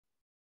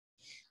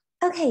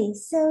Okay,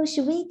 so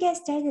should we get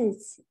started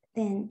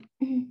then?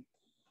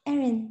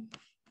 Aaron.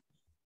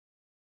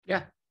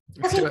 Yeah.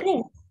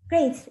 Okay,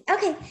 great.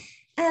 Okay,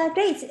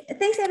 great.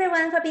 Thanks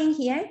everyone for being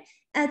here.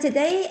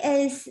 Today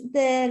is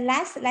the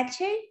last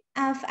lecture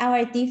of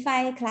our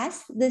DeFi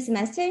class this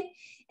semester.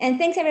 And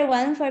thanks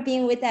everyone for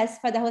being with us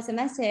for the whole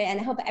semester.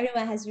 And I hope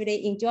everyone has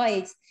really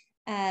enjoyed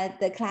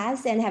the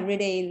class and have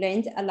really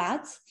learned a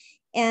lot.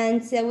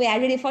 And we are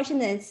really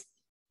fortunate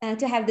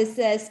to have this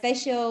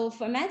special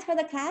format for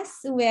the class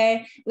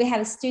where we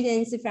have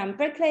students from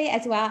Berkeley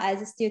as well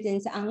as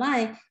students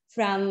online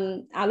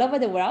from all over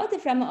the world,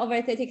 from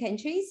over 30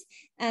 countries.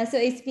 So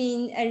it's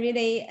been a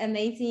really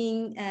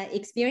amazing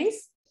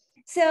experience.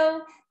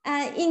 So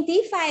in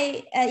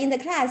DeFi, in the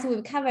class,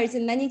 we've covered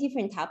many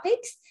different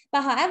topics.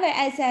 But however,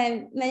 as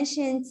I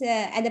mentioned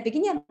at the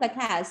beginning of the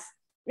class,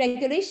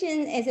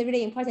 regulation is a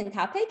really important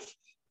topic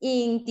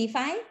in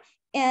DeFi.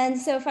 And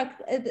so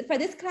for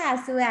this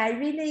class, we are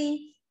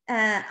really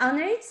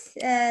honored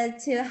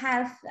to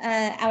have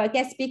our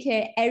guest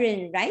speaker,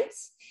 Aaron Wright,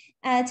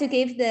 to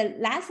give the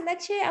last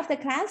lecture of the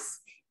class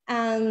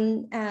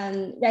on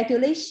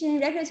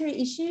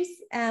regulatory issues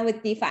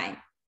with DeFi.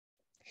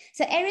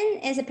 So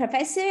Aaron is a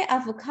professor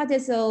of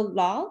codicial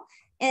law,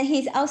 and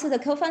he's also the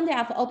co-founder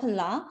of Open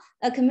Law,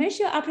 a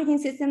commercial operating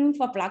system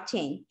for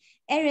blockchain.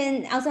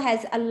 Aaron also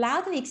has a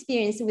lot of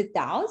experience with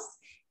DAOs,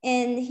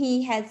 and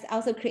he has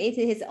also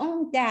created his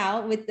own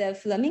DAO with the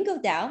Flamingo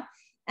DAO.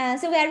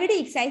 So we are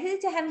really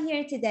excited to have him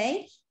here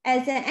today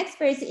as an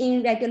expert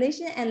in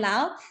regulation and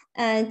law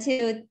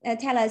to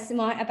tell us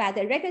more about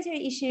the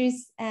regulatory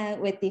issues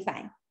with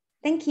DeFi.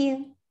 Thank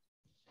you.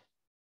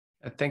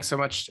 Thanks so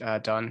much,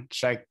 Dawn.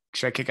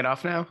 Should I kick it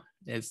off now?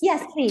 Yes,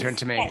 please. Turn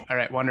to me. Yes. All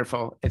right,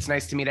 wonderful. It's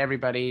nice to meet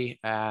everybody.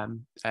 I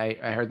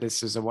heard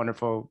this is a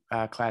wonderful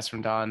class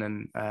from Dawn,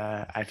 and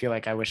I feel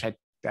like I wish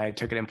I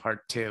took it in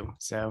part two.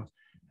 So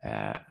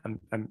I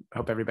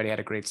hope everybody had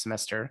a great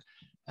semester.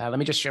 Let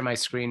me just share my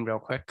screen real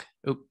quick.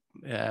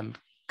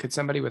 Could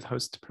somebody with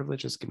host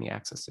privileges give me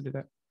access to do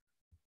that?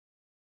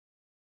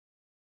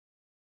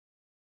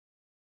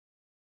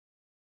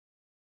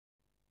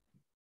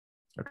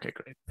 Okay,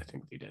 great. I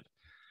think we did.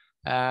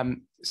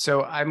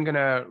 So I'm going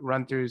to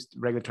run through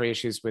regulatory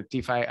issues with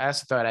DeFi. I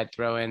also thought I'd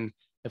throw in,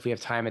 if we have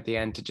time at the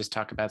end, to just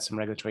talk about some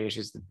regulatory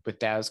issues with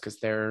DAOs, because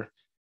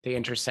they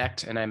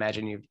intersect. And I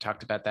imagine you've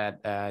talked about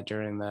that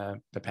during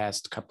the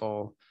past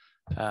couple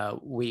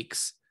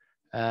weeks.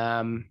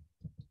 So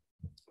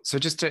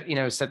just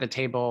to set the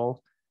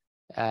table,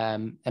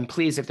 and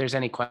please, if there's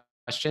any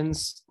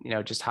questions,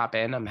 just hop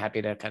in. I'm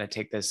happy to kind of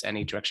take this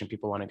any direction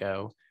people want to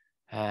go.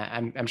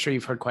 I'm sure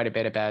you've heard quite a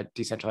bit about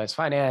decentralized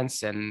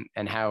finance and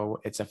how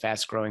it's a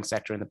fast growing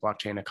sector in the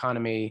blockchain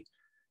economy,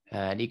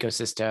 an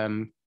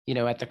ecosystem,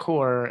 at the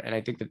core. And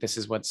I think that this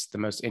is what's the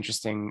most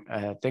interesting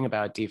thing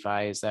about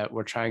DeFi, is that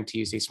we're trying to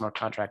use these smart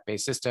contract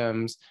based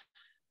systems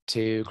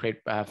to create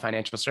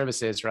financial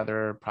services or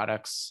other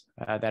products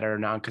that are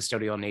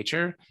non-custodial in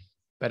nature.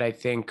 But I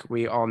think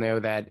we all know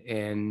that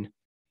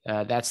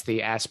that's the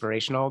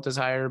aspirational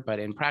desire, but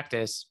in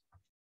practice,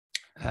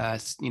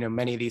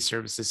 many of these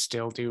services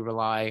still do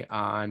rely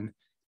on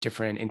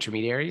different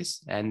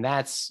intermediaries, and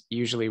that's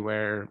usually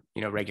where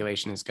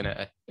regulation is going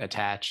to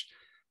attach.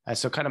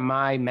 So kind of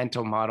my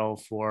mental model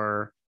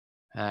for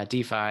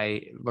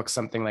DeFi looks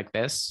something like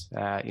this,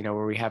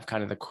 where we have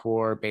kind of the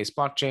core base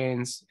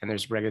blockchains, and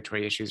there's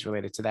regulatory issues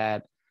related to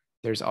that.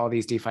 There's all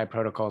these DeFi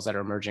protocols that are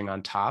emerging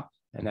on top,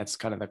 and that's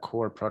kind of the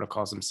core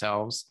protocols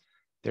themselves.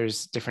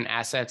 There's different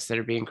assets that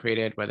are being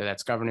created, whether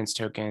that's governance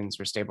tokens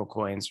or stable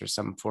coins or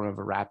some form of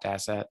a wrapped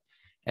asset.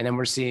 And then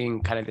we're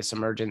seeing kind of this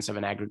emergence of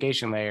an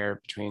aggregation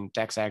layer between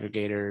DEX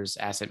aggregators,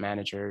 asset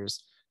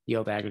managers,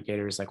 yield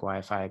aggregators like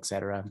Wi-Fi, et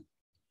cetera.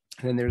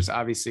 And then there's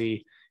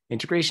obviously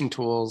integration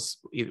tools,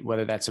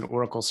 whether that's an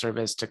Oracle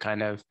service to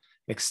kind of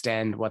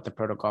extend what the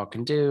protocol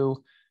can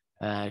do,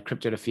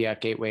 crypto to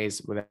fiat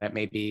gateways that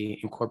may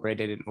be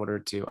incorporated in order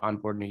to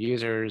onboard new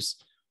users.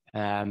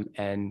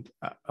 And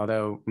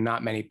although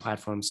not many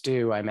platforms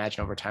do, I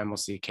imagine over time we'll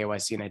see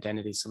KYC and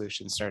identity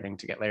solutions starting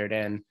to get layered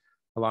in,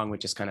 along with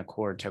just kind of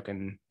core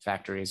token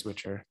factories,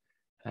 which are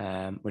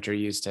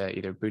used to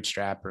either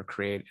bootstrap or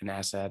create an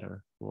asset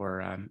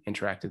or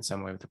interact in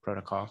some way with the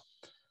protocol.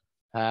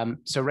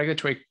 So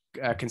regulatory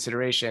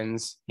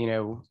considerations,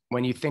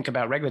 when you think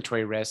about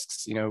regulatory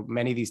risks,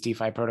 many of these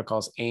DeFi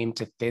protocols aim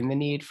to thin the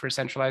need for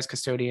centralized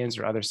custodians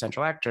or other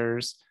central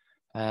actors.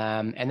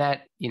 And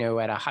that,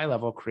 at a high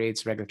level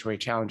creates regulatory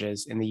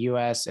challenges in the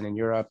US and in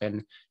Europe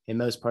and in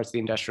most parts of the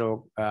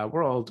industrial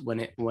world.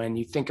 When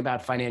you think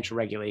about financial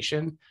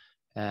regulation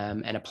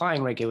and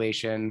applying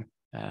regulation,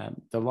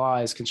 the law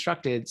is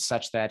constructed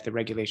such that the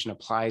regulation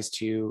applies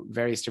to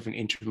various different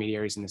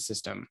intermediaries in the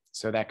system.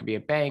 So that could be a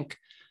bank,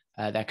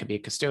 that could be a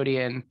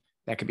custodian,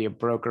 that could be a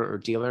broker or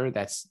dealer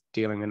that's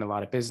dealing in a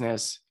lot of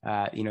business.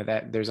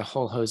 That there's a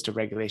whole host of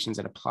regulations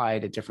that apply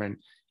to different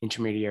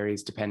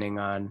intermediaries depending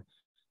on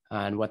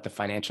what the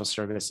financial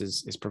service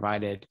is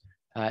provided.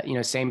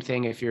 Same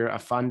thing if you're a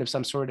fund of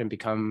some sort and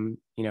become,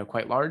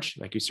 quite large,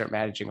 like you start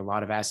managing a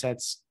lot of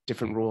assets,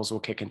 different rules will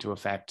kick into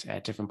effect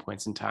at different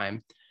points in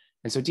time.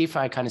 And so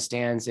DeFi kind of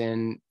stands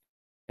in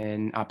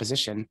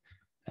opposition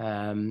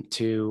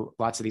to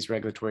lots of these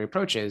regulatory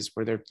approaches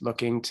where they're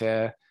looking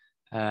to,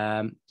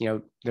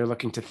 they're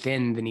looking to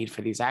thin the need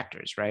for these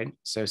actors, right?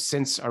 So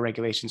since our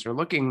regulations are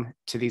looking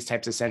to these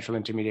types of central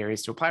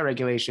intermediaries to apply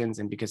regulations,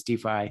 and because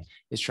DeFi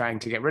is trying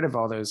to get rid of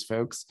all those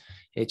folks,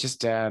 it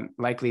just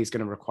likely is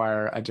going to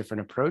require a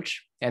different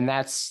approach. And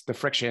that's the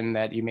friction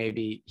that you may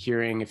be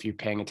hearing if you're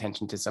paying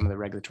attention to some of the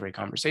regulatory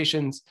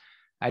conversations.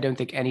 I don't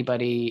think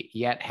anybody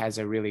yet has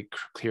a really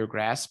clear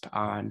grasp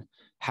on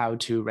how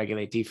to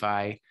regulate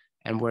DeFi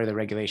and where the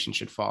regulation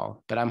should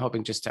fall. But I'm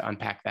hoping just to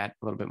unpack that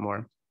a little bit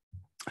more.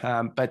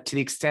 But to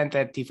the extent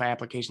that DeFi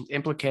applications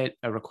implicate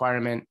a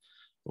requirement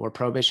or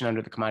prohibition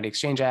under the Commodity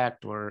Exchange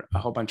Act or a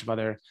whole bunch of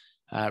other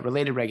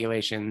related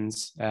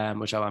regulations,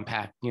 which I'll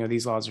unpack,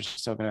 these laws are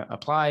still going to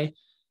apply.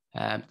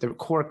 The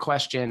core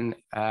question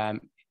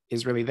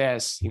is really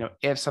this,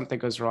 if something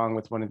goes wrong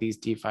with one of these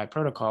DeFi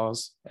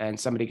protocols and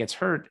somebody gets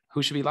hurt,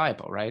 who should be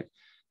liable, right?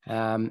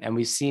 And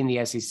we've seen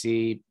the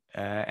SEC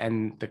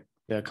and the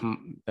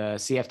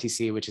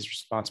CFTC, which is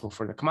responsible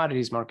for the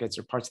commodities markets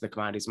or parts of the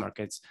commodities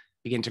markets,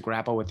 begin to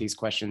grapple with these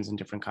questions in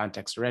different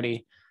contexts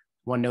already.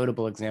 One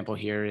notable example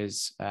here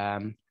is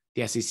the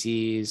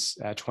SEC's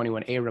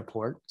 21A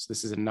report. So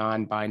this is a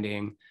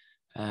non-binding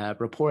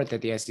report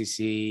that the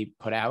SEC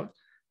put out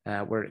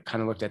where it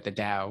kind of looked at the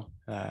DAO,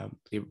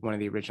 one of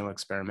the original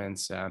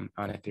experiments on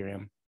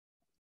Ethereum.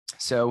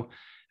 So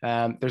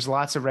there's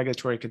lots of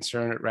regulatory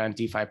concern around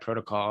DeFi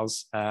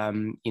protocols.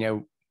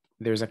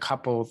 There's a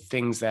couple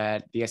things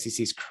that the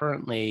SEC is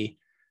currently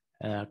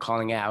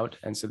calling out.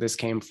 And so this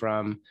came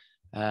from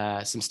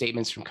some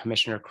statements from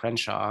Commissioner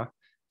Crenshaw,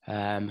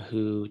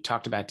 who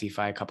talked about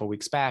DeFi a couple of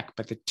weeks back.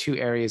 But the two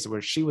areas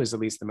where she was at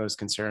least the most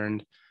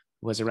concerned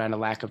was around a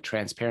lack of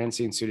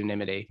transparency and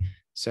pseudonymity.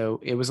 So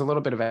it was a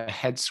little bit of a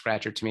head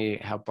scratcher to me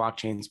how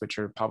blockchains, which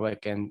are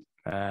public and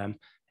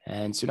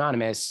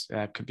pseudonymous,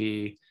 could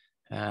be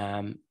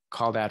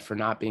called out for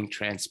not being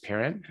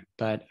transparent.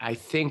 But I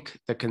think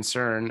the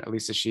concern, at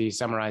least as she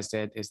summarized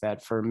it, is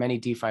that for many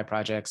DeFi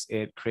projects,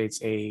 it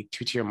creates a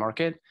two-tier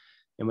market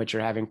in which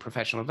you're having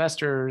professional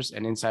investors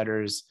and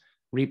insiders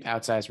reap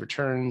outsized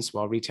returns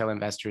while retail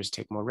investors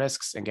take more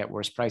risks and get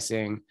worse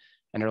pricing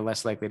and are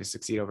less likely to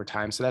succeed over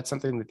time. So that's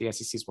something that the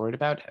SEC is worried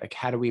about. Like,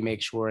 how do we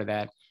make sure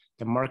that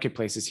the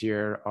marketplaces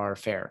here are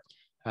fair?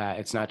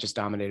 It's not just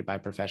dominated by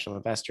professional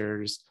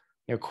investors.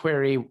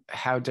 Query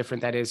how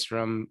different that is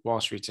from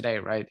Wall Street today,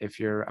 right? If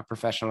you're a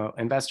professional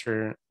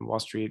investor, Wall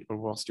Street or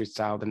Wall Street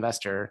styled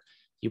investor,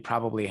 you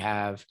probably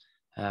have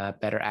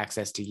better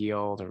access to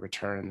yield or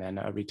return than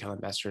a retail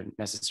investor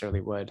necessarily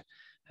would.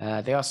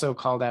 They also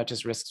called out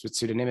just risks with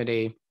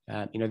pseudonymity.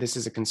 This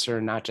is a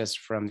concern not just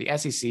from the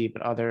SEC,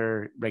 but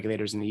other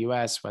regulators in the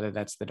US, whether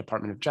that's the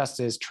Department of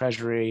Justice,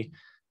 Treasury,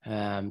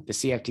 the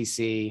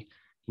CFTC.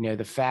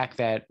 The fact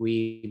that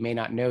we may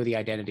not know the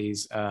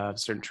identities of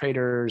certain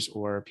traders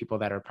or people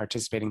that are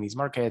participating in these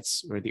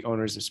markets or the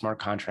owners of smart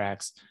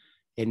contracts,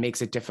 it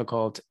makes it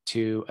difficult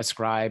to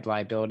ascribe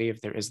liability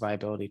if there is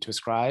liability to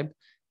ascribe.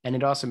 And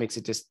it also makes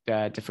it just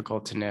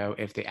difficult to know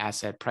if the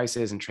asset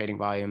prices and trading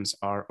volumes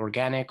are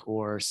organic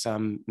or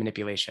some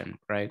manipulation,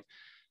 right?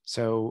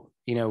 So,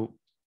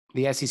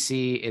 the SEC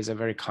is a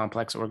very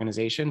complex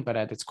organization, but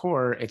at its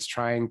core, it's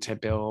trying to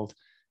build,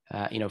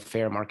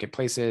 fair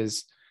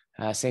marketplaces.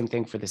 Same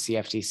thing for the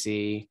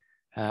CFTC.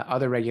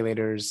 Other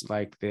regulators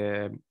like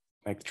the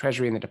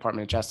Treasury and the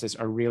Department of Justice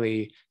are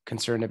really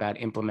concerned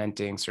about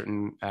implementing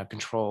certain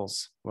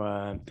controls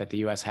that the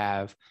US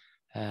have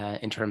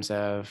in terms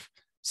of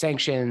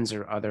sanctions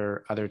or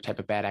other type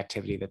of bad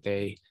activity that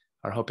they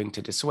are hoping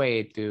to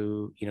dissuade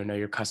through, know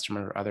your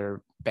customer or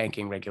other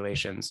banking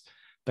regulations.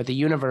 But the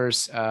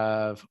universe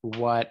of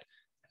what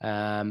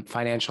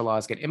financial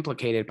laws get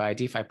implicated by a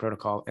DeFi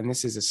protocol, and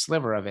this is a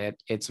sliver of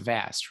it, it's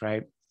vast,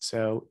 right?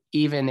 So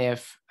even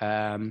if,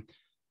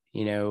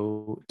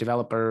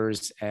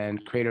 developers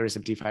and creators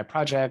of DeFi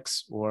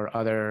projects or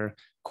other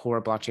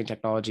core blockchain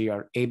technology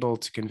are able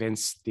to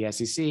convince the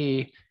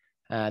SEC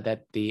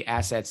that the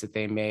assets that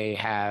they may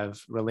have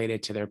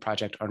related to their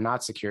project are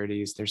not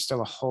securities, there's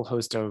still a whole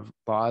host of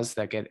laws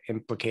that get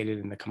implicated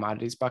in the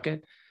commodities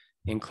bucket,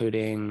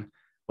 including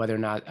whether or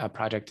not a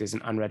project is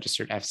an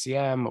unregistered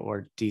FCM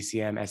or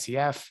DCM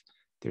SEF.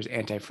 There's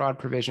anti-fraud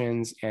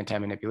provisions,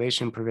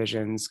 anti-manipulation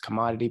provisions,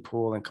 commodity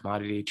pool and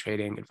commodity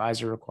trading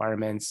advisor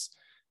requirements.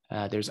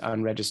 There's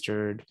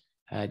unregistered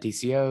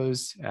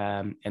DCOs,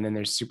 and then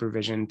there's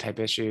supervision type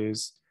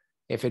issues.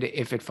 If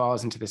it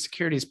falls into the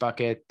securities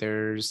bucket,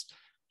 there's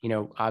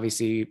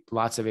obviously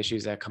lots of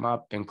issues that come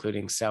up,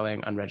 including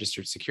selling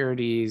unregistered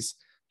securities,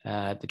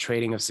 the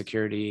trading of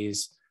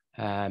securities.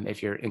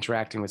 If you're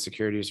interacting with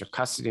securities or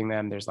custodying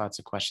them, there's lots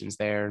of questions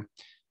there.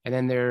 And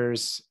then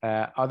there's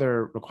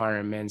other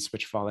requirements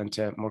which fall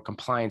into more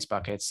compliance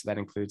buckets. That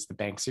includes the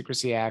Bank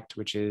Secrecy Act,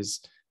 which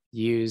is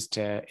used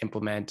to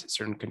implement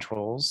certain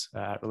controls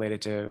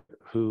related to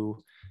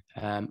who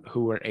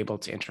who we're able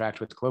to interact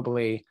with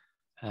globally.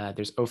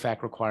 There's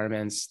OFAC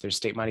requirements, there's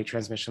state money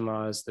transmission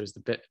laws, there's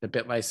the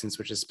bit license,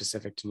 which is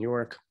specific to New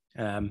York.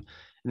 And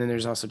then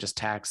there's also just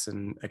tax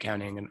and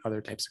accounting and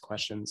other types of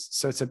questions.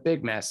 So it's a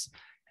big mess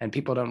and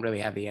people don't really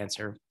have the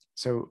answer.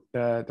 So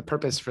the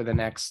purpose for the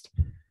next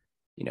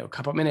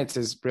couple minutes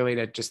is really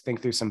to just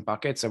think through some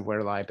buckets of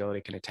where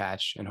liability can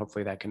attach. And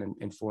hopefully that can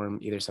inform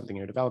either something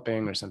you're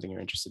developing or something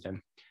you're interested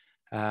in.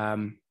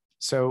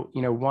 So,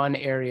 one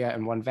area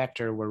and one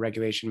vector where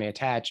regulation may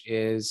attach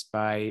is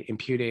by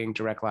imputing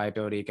direct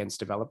liability against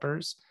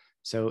developers.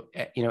 So,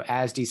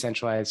 as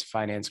decentralized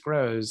finance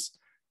grows,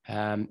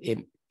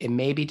 it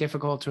may be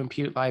difficult to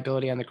impute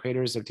liability on the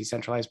creators of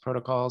decentralized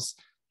protocols,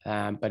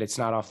 but it's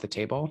not off the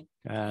table.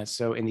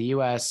 So in the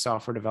US,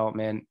 software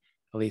development,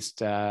 at least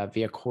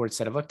via courts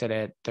that have looked at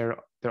it, they're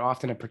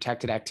often a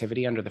protected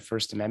activity under the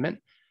First Amendment.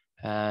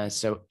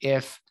 So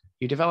if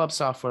you develop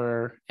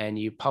software and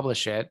you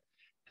publish it,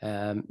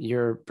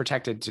 you're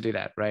protected to do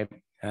that, right?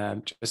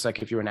 Just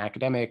like if you were an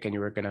academic and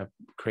you were going to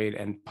create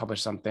and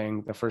publish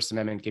something, the First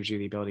Amendment gives you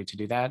the ability to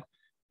do that.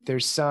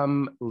 There's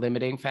some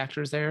limiting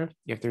factors there.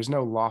 If there's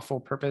no lawful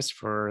purpose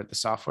for the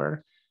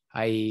software,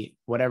 i.e.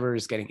 whatever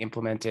is getting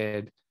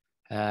implemented,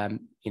 can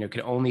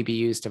only be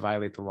used to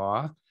violate the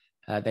law,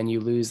 then you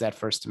lose that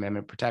First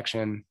Amendment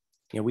protection.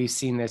 We've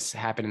seen this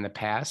happen in the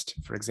past.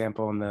 For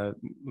example, in the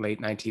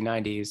late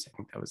 1990s, I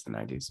think that was the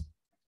 90s,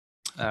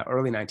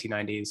 early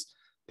 1990s,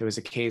 there was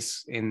a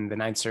case in the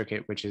Ninth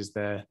Circuit, which is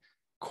the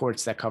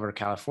courts that cover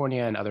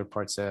California and other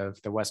parts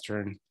of the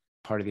western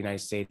part of the United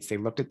States. They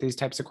looked at these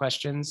types of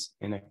questions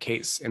in a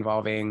case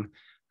involving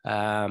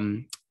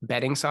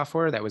betting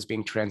software that was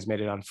being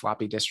transmitted on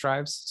floppy disk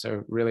drives.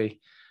 So really,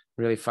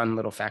 really fun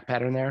little fact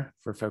pattern there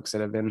for folks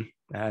that have been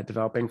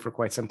developing for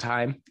quite some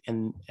time.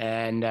 And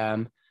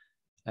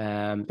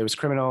there was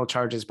criminal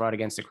charges brought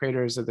against the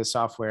creators of the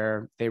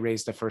software. They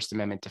raised the First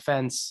Amendment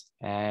defense,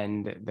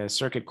 and the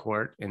circuit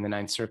court in the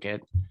Ninth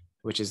Circuit,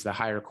 which is the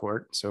higher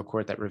court, so a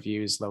court that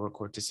reviews lower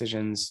court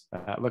decisions,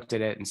 looked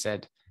at it and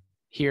said,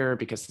 here,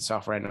 because the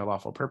software had no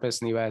lawful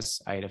purpose in the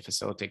US, i.e. to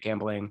facilitate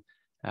gambling,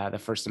 the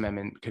First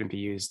Amendment couldn't be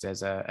used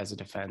as a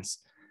defense.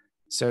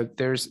 So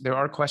there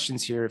are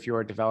questions here if you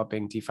are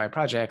developing DeFi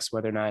projects,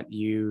 whether or not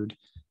you'd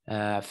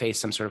face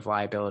some sort of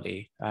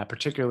liability,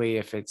 particularly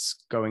if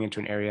it's going into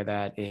an area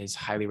that is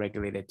highly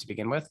regulated to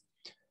begin with.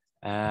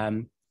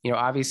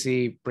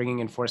 Obviously bringing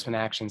enforcement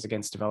actions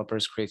against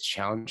developers creates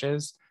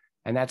challenges,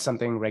 and that's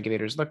something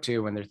regulators look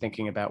to when they're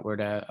thinking about where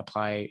to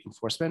apply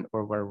enforcement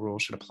or where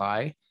rules should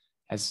apply.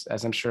 As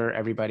I'm sure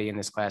everybody in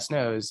this class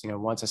knows,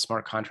 once a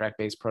smart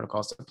contract-based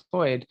protocol is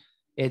deployed,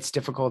 it's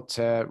difficult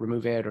to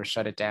remove it or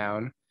shut it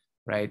down,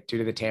 right, due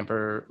to the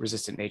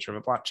tamper-resistant nature of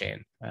a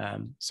blockchain.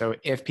 So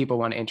if people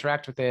want to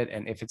interact with it,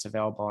 and if it's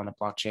available on a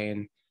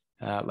blockchain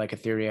like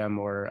Ethereum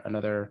or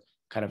another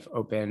kind of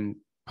open,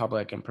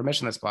 public, and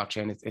permissionless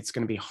blockchain, it's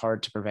going to be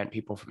hard to prevent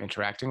people from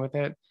interacting with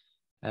it.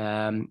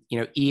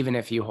 Even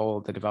if you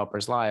hold the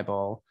developers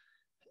liable,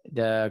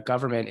 the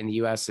government in the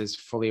US is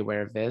fully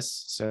aware of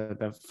this. So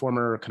the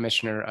former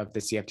commissioner of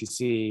the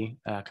CFTC,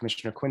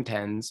 Commissioner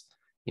Quintens,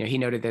 he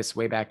noted this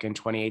way back in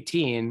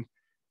 2018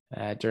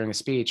 during a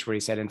speech where he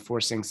said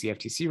enforcing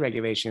CFTC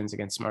regulations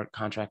against smart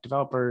contract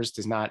developers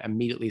does not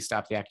immediately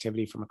stop the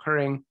activity from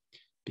occurring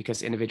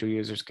because individual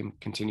users can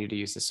continue to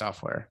use the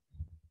software.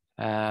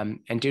 And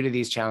due to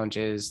these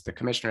challenges, the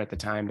commissioner at the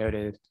time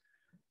noted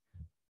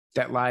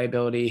that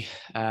liability,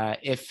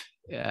 if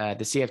the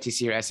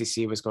CFTC or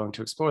SEC was going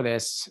to explore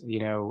this,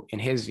 in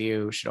his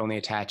view, should only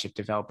attach if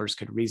developers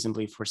could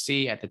reasonably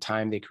foresee at the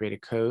time they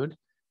created code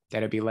that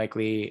it'd be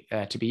likely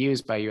to be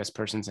used by US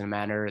persons in a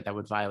manner that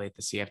would violate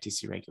the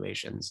CFTC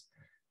regulations.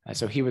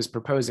 So he was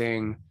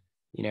proposing,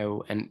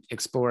 and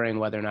exploring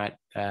whether or not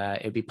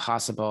it'd be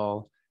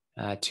possible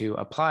to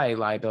apply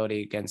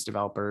liability against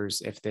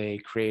developers if they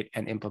create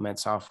and implement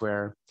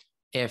software,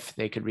 if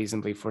they could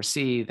reasonably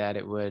foresee that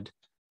it would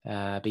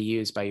be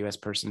used by US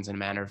persons in a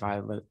manner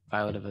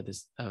violative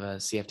of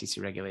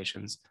CFTC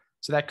regulations.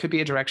 So that could be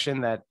a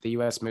direction that the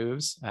US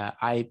moves.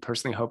 I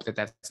personally hope that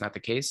that's not the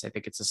case. I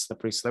think it's a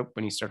slippery slope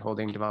when you start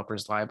holding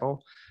developers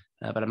liable,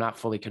 but I'm not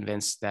fully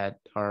convinced that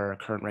our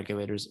current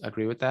regulators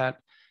agree with that.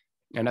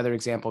 Another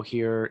example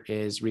here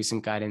is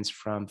recent guidance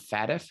from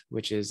FATF,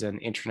 which is an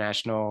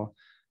international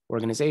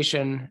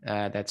organization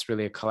that's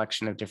really a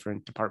collection of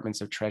different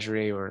departments of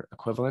Treasury or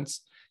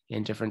equivalents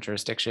in different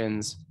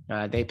jurisdictions.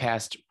 They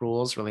passed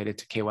rules related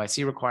to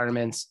KYC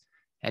requirements,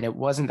 and it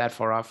wasn't that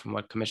far off from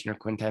what Commissioner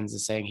Quintens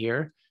is saying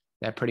here,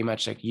 that pretty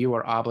much like you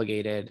are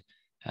obligated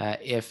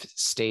if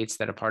states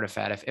that are part of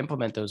FATF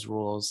implement those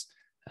rules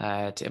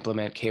to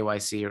implement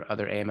KYC or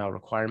other AML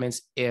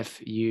requirements if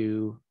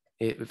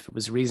it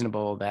was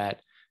reasonable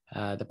that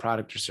the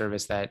product or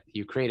service that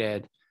you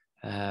created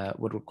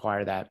would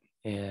require that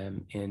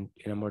in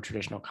a more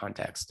traditional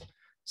context.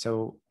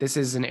 So this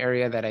is an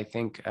area that I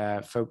think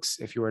folks,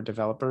 if you are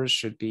developers,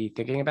 should be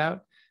thinking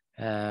about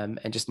and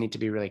just need to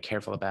be really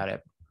careful about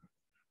it.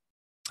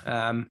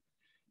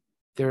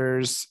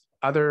 There's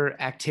other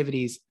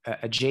activities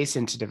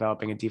adjacent to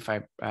developing a DeFi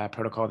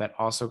protocol that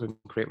also can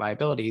create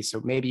liability.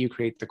 So maybe you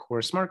create the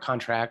core smart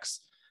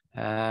contracts,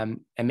 and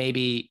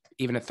maybe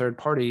even a third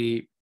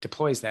party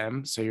deploys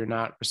them. So you're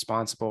not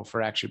responsible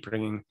for actually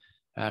bringing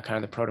kind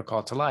of the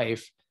protocol to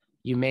life.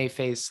 You may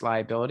face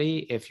liability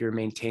if you're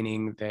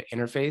maintaining the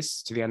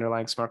interface to the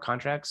underlying smart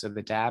contract, so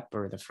the dApp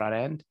or the front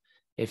end.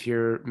 If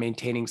you're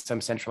maintaining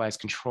some centralized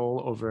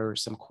control over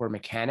some core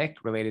mechanic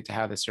related to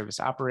how the service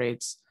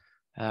operates,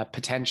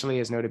 potentially,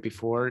 as noted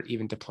before,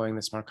 even deploying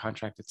the smart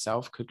contract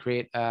itself could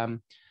create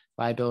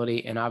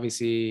liability. And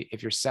obviously,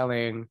 if you're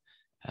selling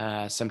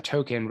some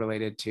token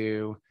related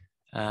to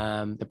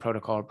the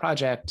protocol or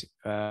project,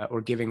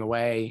 or giving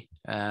away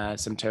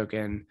some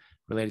token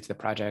related to the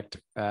project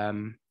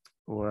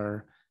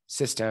or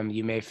system,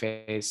 you may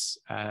face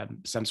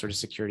some sort of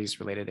securities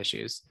related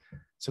issues.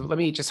 So let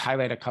me just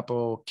highlight a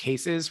couple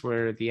cases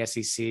where the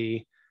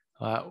SEC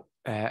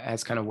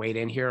has kind of weighed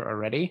in here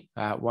already.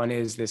 One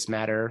is this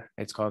matter.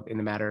 It's called In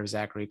the Matter of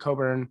Zachary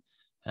Coburn.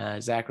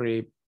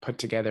 Zachary put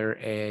together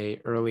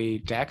a early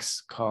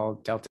DEX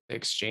called Delta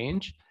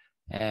Exchange,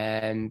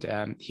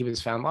 and he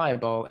was found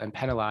liable and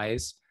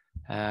penalized,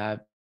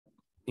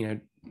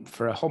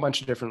 for a whole bunch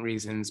of different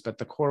reasons. But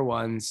the core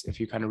ones, if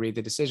you kind of read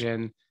the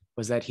decision,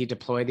 was that he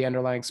deployed the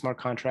underlying smart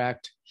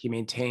contract, he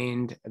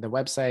maintained the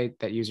website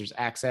that users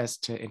access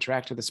to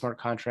interact with the smart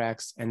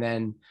contracts, and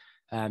then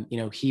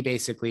he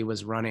basically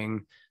was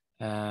running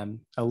a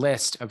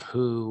list of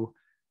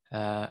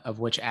of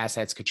which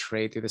assets could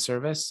trade through the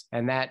service,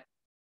 and that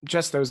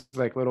just those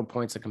like little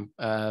points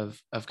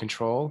of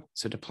control.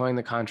 So deploying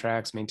the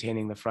contracts,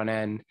 maintaining the front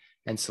end,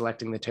 and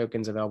selecting the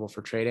tokens available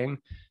for trading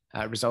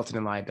resulted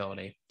in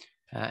liability.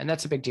 And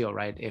that's a big deal,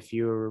 right? If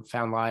you're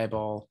found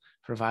liable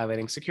for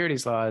violating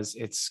securities laws,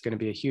 it's going to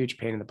be a huge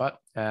pain in the butt.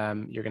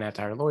 You're going to have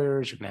to hire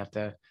lawyers. You're going to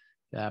have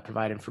to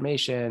provide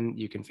information.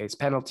 You can face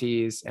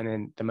penalties. And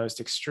in the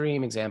most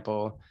extreme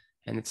example,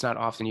 and it's not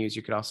often used,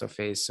 you could also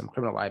face some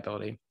criminal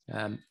liability.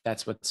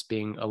 That's what's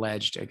being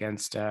alleged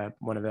against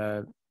one of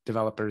the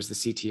developers, the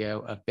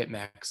CTO of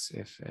BitMEX,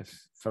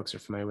 if folks are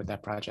familiar with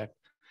that project.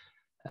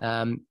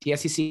 The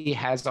SEC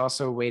has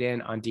also weighed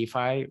in on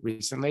DeFi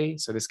recently.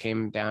 So this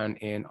came down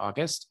in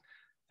August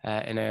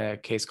in a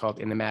case called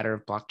In the Matter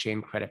of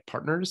Blockchain Credit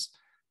Partners.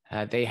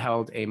 They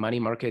held a money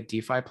market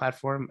DeFi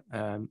platform,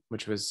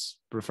 which was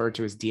referred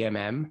to as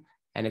DMM,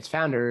 and its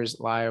founders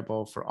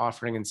liable for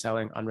offering and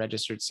selling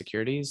unregistered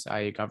securities,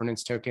 i.e.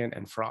 governance token,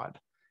 and fraud.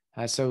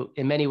 So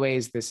in many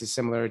ways, this is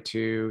similar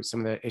to some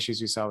of the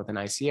issues we saw with an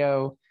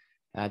ICO.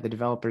 The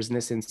developers in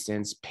this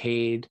instance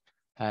paid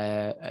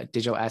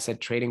digital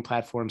asset trading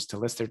platforms to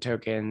list their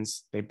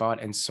tokens. They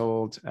bought and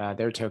sold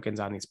their tokens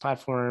on these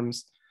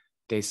platforms.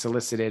 They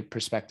solicited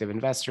prospective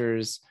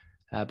investors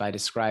by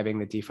describing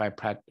the DeFi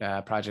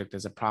project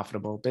as a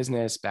profitable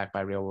business backed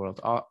by real world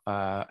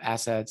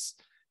assets.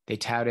 They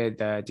touted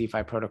the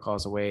DeFi protocol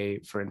as a way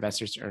for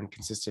investors to earn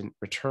consistent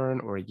return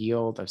or a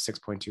yield of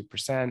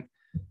 6.2%.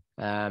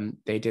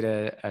 They did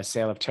a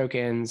sale of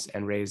tokens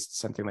and raised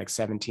something like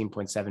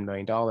 $17.7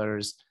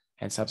 million,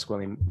 and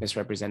subsequently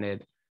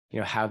misrepresented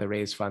how the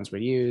raised funds were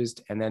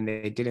used. And then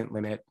they didn't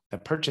limit the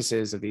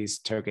purchases of these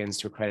tokens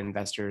to accredit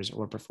investors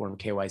or perform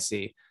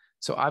KYC.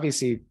 So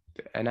obviously,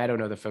 and I don't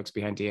know the folks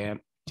behind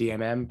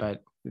DMM,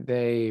 but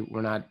they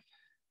were not,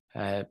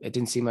 it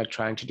didn't seem like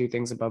trying to do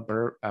things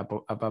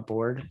above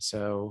board.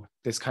 So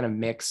this kind of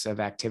mix of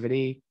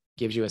activity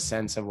gives you a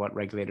sense of what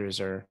regulators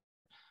are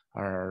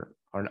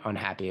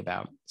unhappy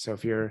about. So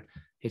if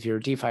your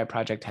DeFi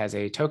project has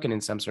a token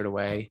in some sort of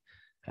way,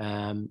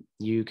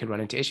 you could run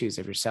into issues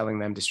if you're selling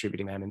them,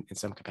 distributing them in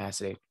some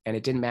capacity. And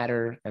it didn't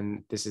matter,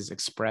 and this is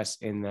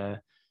expressed in the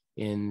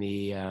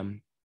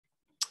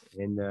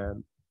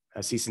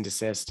cease and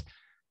desist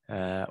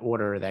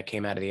order that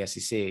came out of the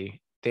SEC.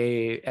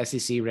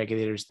 SEC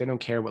regulators, they don't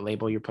care what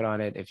label you put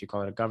on it. If you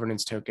call it a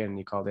governance token,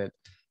 you called it,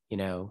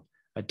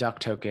 a duck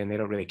token, they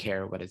don't really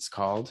care what it's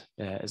called,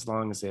 as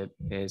long as it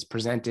is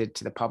presented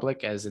to the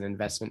public as an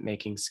investment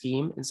making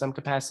scheme in some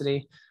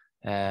capacity.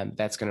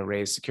 That's going to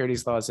raise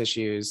securities laws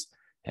issues.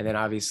 And then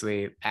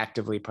obviously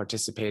actively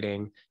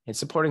participating in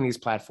supporting these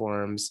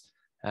platforms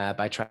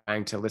by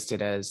trying to list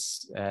it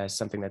as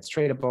something that's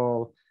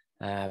tradable,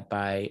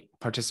 by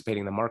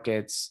participating in the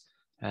markets,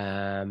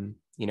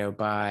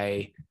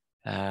 by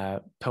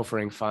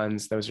pilfering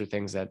funds. Those are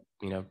things that,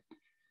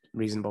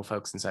 reasonable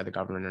folks inside the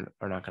government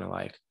are not going to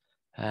like.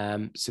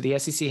 So the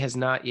SEC has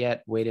not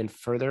yet weighed in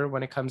further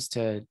when it comes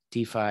to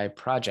DeFi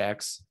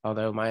projects,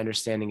 although my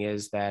understanding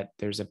is that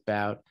there's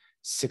about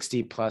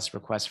 60 plus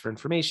requests for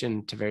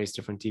information to various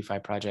different DeFi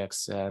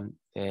projects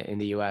in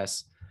the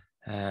US,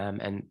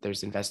 and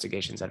there's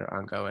investigations that are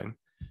ongoing.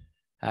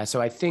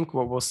 So I think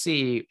what we'll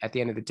see at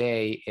the end of the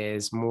day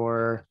is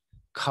more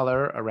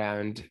color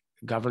around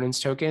governance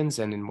tokens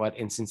and in what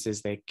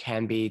instances they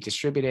can be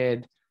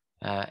distributed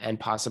and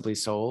possibly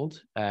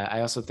sold.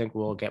 I also think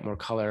we'll get more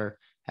color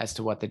as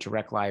to what the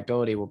direct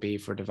liability will be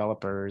for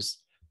developers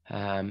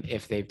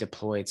if they've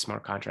deployed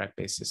smart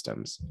contract-based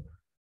systems.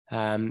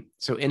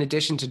 So in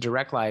addition to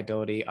direct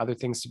liability, other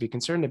things to be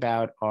concerned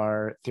about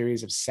are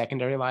theories of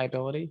secondary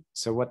liability.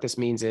 So what this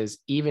means is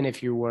even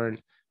if you weren't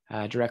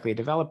directly a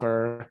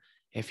developer,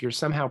 if you're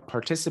somehow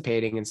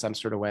participating in some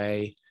sort of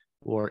way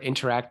or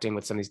interacting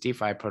with some of these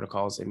DeFi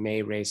protocols, it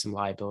may raise some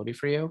liability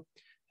for you.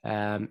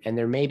 And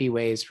there may be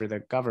ways for the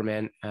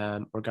government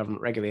or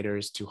government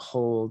regulators to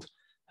hold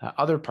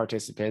other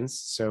participants.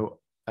 So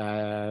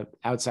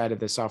outside of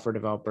the software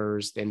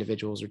developers, the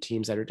individuals or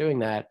teams that are doing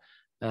that,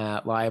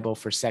 liable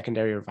for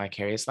secondary or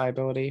vicarious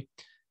liability.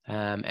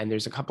 And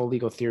there's a couple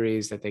legal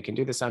theories that they can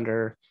do this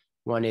under.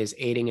 One is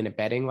aiding and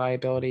abetting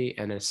liability,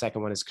 and the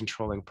second one is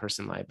controlling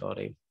person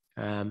liability.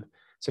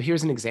 So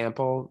here's an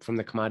example from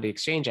the Commodity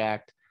Exchange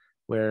Act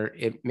where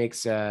it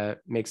makes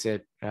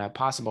it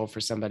possible for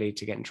somebody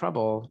to get in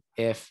trouble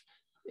if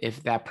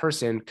that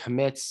person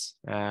commits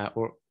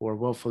or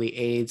willfully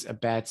aids,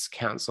 abets,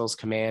 counsels,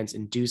 commands,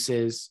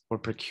 induces, or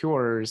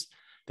procures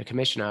the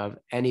commission of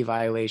any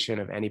violation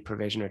of any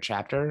provision or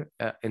chapter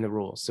in the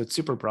rules. So it's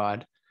super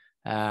broad.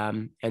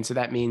 And so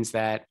that means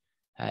that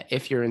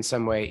if you're in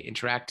some way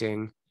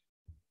interacting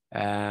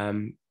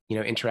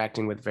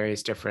with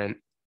various different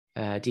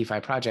DeFi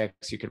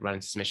projects, you could run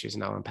into some issues,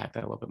 and I'll unpack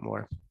that a little bit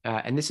more.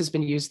 And this has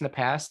been used in the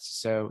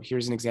past. So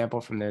here's an example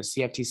from the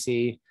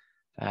CFTC,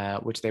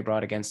 which they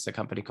brought against a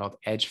company called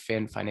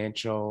EdgeFin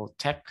Financial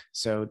Tech.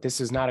 So this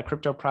is not a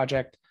crypto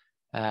project,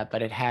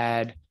 but it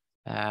had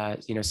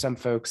some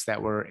folks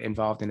that were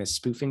involved in a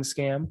spoofing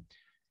scam,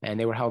 and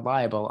they were held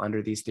liable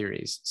under these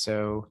theories.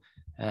 So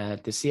the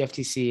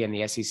CFTC and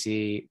the SEC,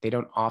 they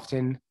don't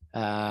often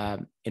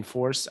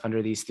enforce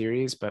under these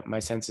theories, but my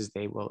sense is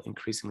they will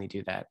increasingly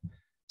do that.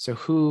 So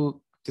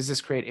who does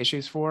this create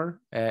issues for?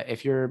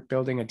 If you're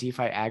building a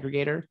DeFi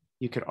aggregator,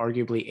 you could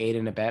arguably aid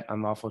and abet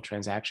unlawful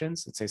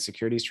transactions, let's say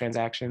securities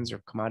transactions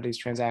or commodities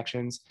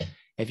transactions.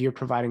 If you're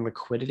providing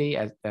liquidity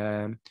at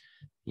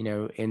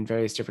in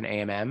various different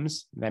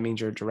AMMs, that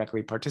means you're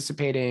directly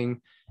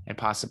participating and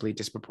possibly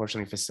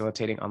disproportionately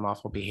facilitating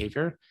unlawful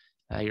behavior.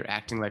 You're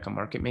acting like a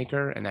market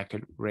maker, and that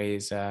could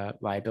raise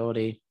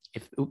liability.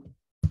 If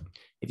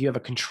you have a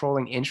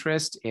controlling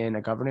interest in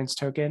a governance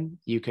token,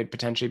 you could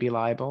potentially be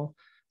liable.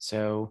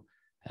 So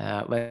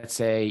let's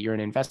say you're an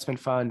investment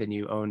fund and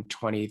you own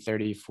 20,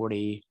 30,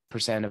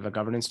 40% of a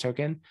governance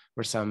token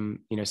or some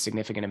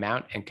significant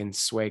amount and can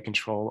sway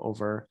control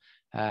over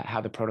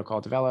how the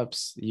protocol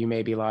develops. You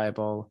may be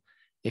liable.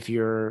 If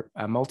you're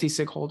a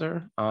multi-sig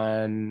holder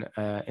in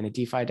a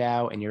DeFi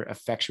DAO and you're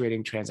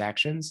effectuating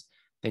transactions,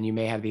 then you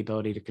may have the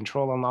ability to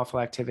control unlawful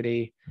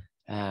activity.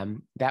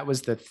 That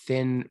was the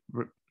thin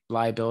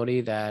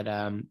liability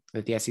that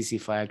the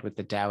SEC flagged with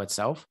the DAO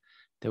itself.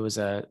 There was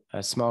a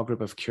small group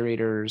of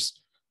curators,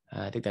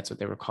 I think that's what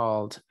they were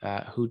called,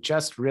 who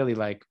just really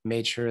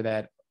made sure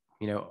that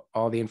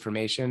all the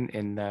information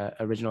in the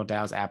original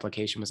DAO's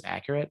application was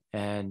accurate,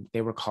 and they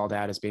were called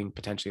out as being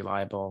potentially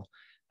liable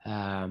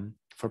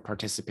for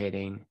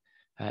participating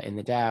in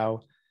the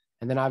DAO.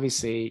 And then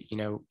obviously,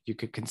 you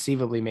could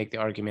conceivably make the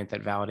argument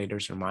that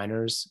validators or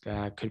miners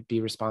could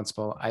be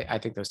responsible. I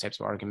think those types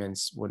of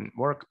arguments wouldn't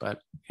work, but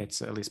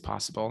it's at least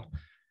possible.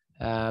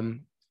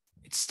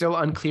 It's still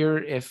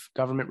unclear if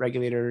government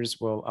regulators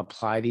will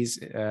apply these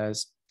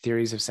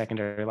theories of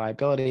secondary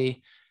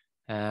liability.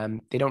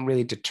 They don't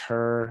really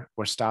deter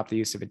or stop the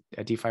use of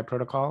a DeFi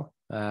protocol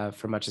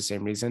for much the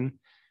same reason.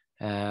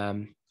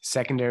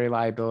 Secondary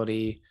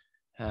liability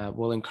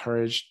will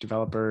encourage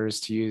developers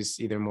to use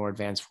either more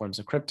advanced forms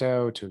of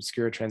crypto to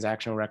obscure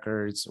transactional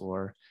records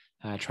or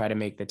try to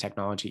make the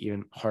technology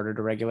even harder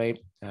to regulate.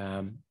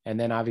 And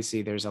then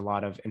obviously there's a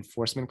lot of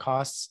enforcement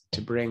costs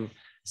to bring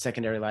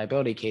secondary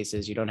liability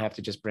cases. You don't have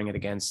to just bring it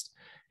against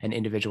an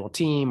individual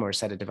team or a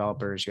set of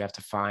developers. You have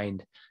to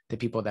find the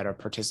people that are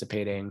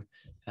participating,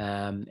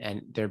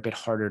 and they're a bit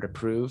harder to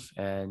prove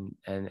and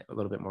a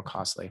little bit more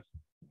costly.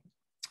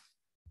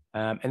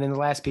 And then the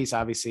last piece,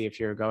 obviously, if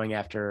you're going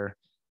after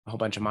a whole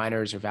bunch of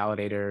miners or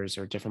validators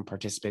or different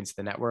participants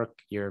in the network,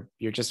 you're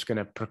just going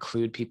to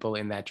preclude people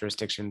in that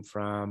jurisdiction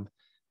from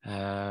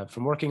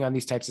working on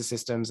these types of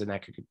systems, and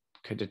that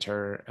could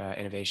deter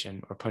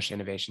innovation or push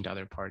innovation to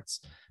other parts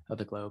of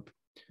the globe.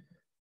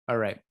 All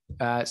right.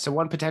 So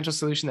one potential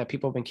solution that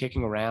people have been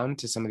kicking around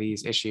to some of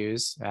these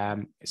issues.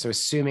 So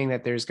assuming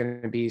that there's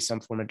going to be some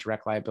form of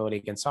direct liability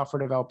against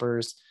software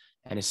developers,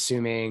 and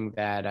assuming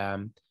that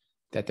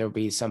that there'll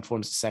be some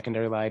forms of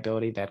secondary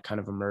liability that kind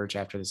of emerge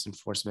after this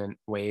enforcement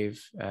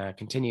wave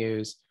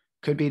continues,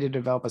 could be to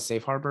develop a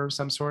safe harbor of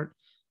some sort.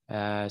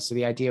 So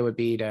the idea would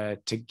be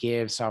to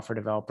give software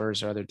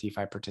developers or other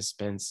DeFi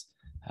participants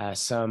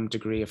some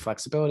degree of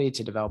flexibility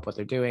to develop what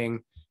they're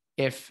doing.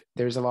 If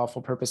there's a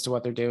lawful purpose to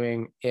what they're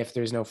doing, if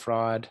there's no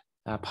fraud,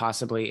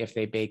 possibly if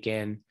they bake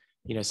in,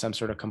 some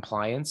sort of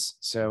compliance.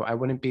 So I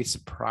wouldn't be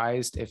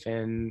surprised if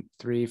in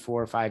 3,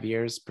 4, or 5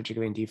 years,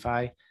 particularly in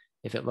DeFi,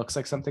 if it looks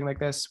like something like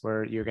this,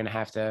 where you're going to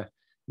have to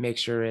make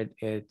sure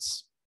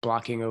it's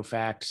blocking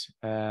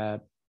OFAC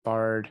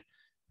barred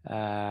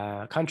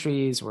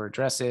countries or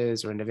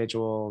addresses or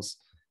individuals,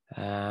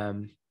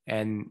 and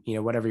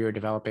whatever you're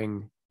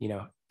developing,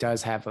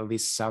 does have at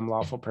least some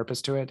lawful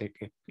purpose to it.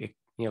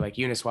 Like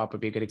Uniswap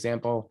would be a good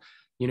example.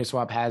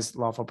 Uniswap has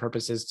lawful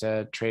purposes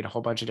to trade a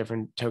whole bunch of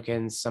different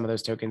tokens. Some of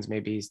those tokens may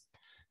be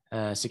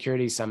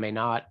securities, some may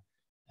not.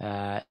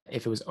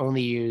 If it was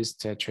only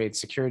used to trade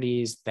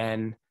securities,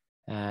 then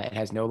it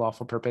has no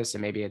lawful purpose,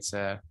 and maybe it's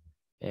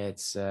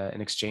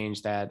an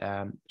exchange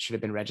that should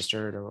have been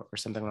registered or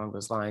something along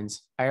those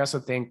lines. I also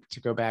think, to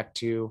go back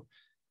to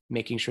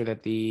making sure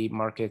that the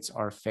markets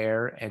are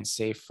fair and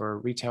safe for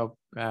retail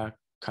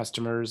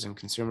customers and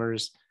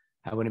consumers,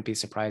 I wouldn't be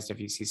surprised if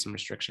you see some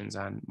restrictions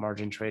on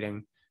margin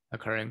trading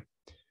occurring.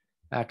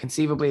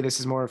 Conceivably, this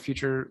is more a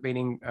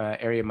future-leaning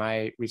area of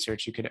my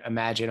research. You could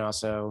imagine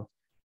also,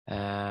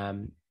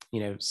 either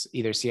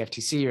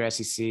CFTC or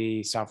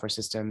SEC software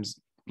systems,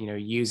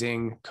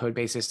 using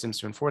code-based systems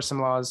to enforce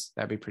some laws.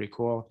 That'd be pretty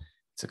cool.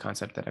 It's a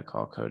concept that I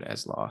call code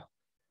as law.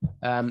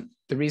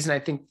 The reason I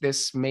think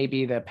this may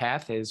be the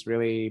path is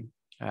really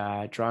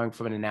drawing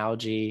from an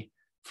analogy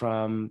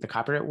from the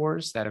copyright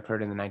wars that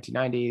occurred in the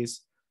 1990s.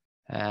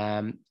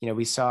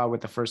 We saw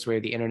with the first wave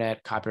of the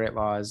internet, copyright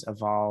laws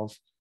evolve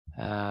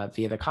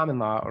via the common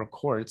law or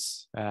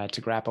courts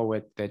to grapple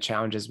with the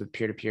challenges with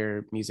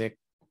peer-to-peer music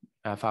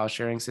file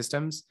sharing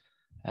systems.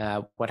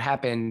 What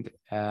happened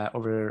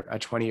over a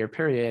 20-year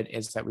period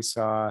is that we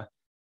saw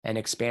an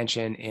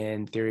expansion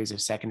in theories of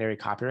secondary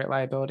copyright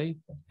liability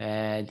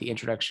and the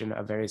introduction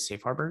of various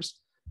safe harbors.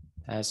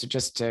 So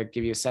just to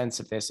give you a sense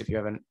of this, if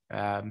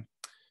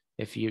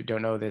you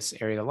don't know this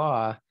area of the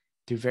law,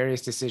 through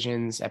various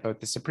decisions at both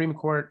the Supreme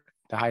Court,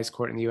 the highest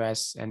court in the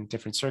US, and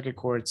different circuit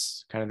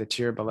courts, kind of the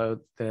tier below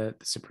the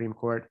Supreme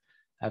Court,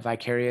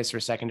 vicarious or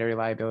secondary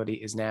liability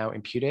is now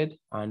imputed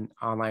on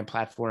online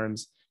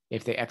platforms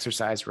if they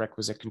exercise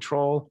requisite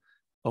control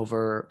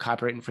over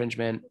copyright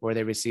infringement or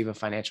they receive a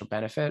financial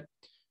benefit.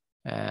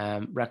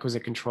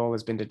 Requisite control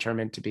has been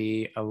determined to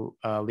be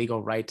a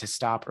legal right to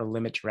stop or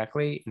limit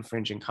directly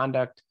infringing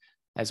conduct,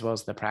 as well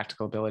as the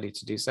practical ability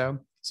to do so.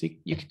 So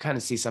you can kind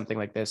of see something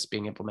like this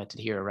being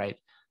implemented here, right?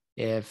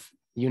 If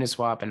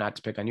Uniswap, and not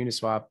to pick on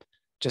Uniswap,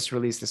 just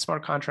release the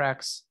smart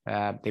contracts,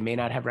 they may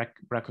not have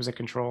requisite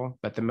control,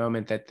 but the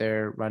moment that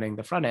they're running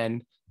the front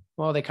end,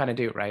 well, they kind of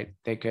do, right?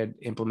 They could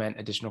implement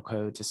additional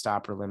code to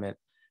stop or limit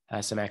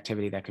some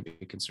activity that could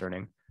be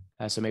concerning.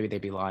 So maybe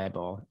they'd be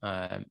liable,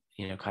 kind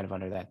of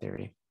under that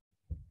theory.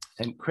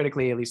 And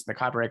critically, at least in the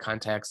copyright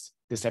context,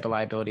 this type of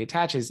liability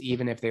attaches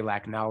even if they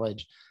lack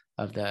knowledge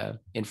of the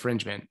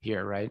infringement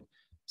here, right?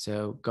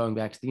 So going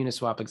back to the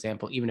Uniswap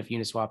example, even if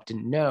Uniswap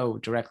didn't know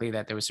directly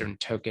that there were certain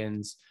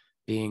tokens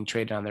being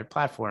traded on their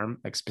platform,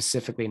 like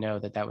specifically know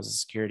that that was a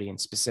security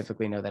and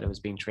specifically know that it was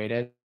being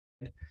traded,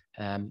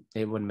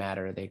 it wouldn't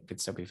matter. They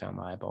could still be found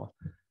liable.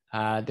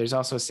 There's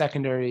also a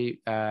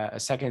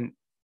second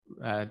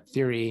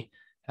theory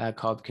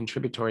called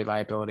contributory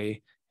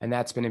liability, and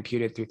that's been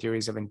imputed through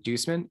theories of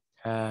inducement.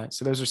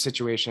 So those are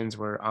situations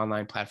where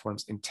online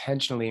platforms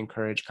intentionally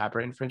encourage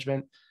copyright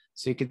infringement.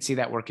 So you could see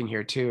that working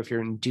here too. If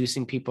you're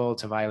inducing people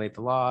to violate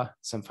the law,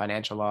 some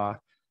financial law,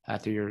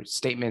 through your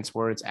statements,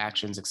 words,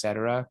 actions,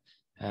 etc.,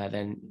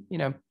 then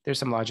there's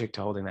some logic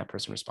to holding that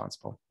person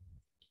responsible.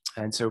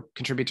 And so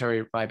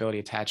contributory liability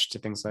attached to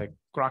things like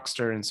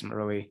Grokster and some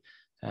early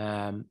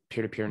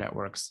peer-to-peer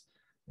networks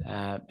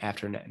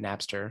after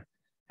Napster.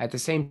 At the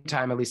same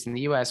time, at least in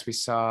the US, we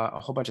saw a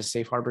whole bunch of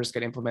safe harbors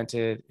get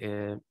implemented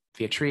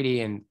via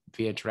treaty and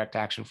via direct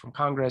action from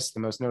Congress.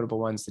 The most notable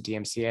ones, the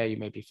DMCA, you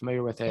may be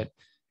familiar with it.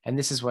 And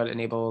this is what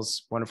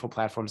enables wonderful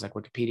platforms like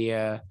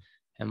Wikipedia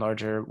and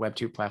larger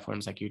Web2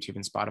 platforms like YouTube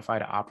and Spotify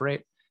to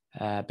operate.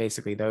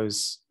 Basically,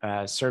 those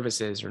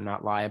services are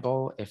not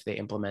liable if they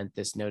implement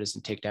this notice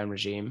and takedown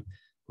regime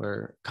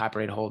where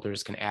copyright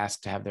holders can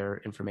ask to have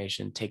their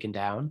information taken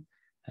down.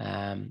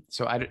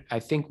 So I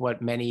think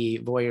what many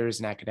lawyers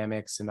and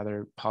academics and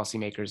other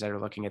policymakers that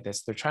are looking at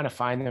this, they're trying to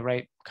find the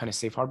right kind of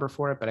safe harbor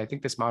for it. But I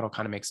think this model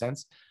kind of makes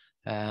sense.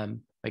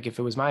 Like if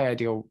it was my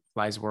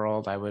idealized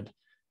world, I would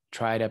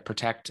try to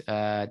protect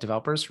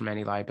developers from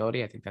any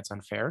liability. I think that's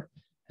unfair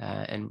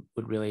and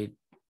would really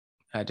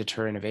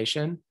deter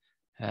innovation.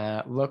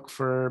 Look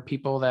for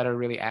people that are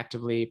really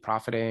actively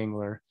profiting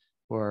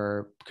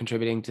or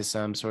contributing to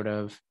some sort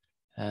of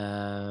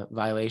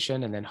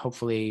violation, and then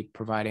hopefully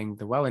providing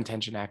the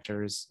well-intentioned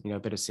actors, a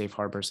bit of safe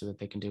harbor so that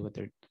they can do what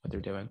they're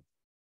doing.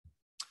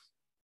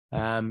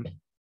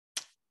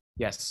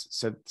 Yes,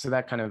 so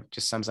that kind of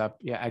just sums up.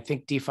 Yeah, I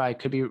think DeFi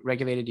could be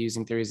regulated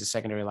using theories of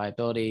secondary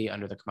liability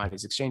under the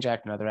Commodities Exchange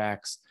Act and other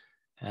acts.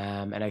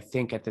 And I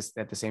think at the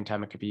same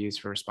time, it could be used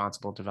for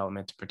responsible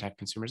development to protect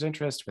consumers'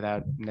 interest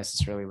without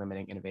necessarily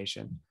limiting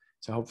innovation.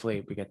 So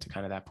hopefully we get to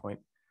kind of that point.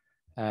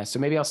 So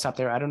maybe I'll stop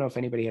there. I don't know if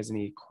anybody has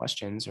any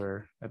questions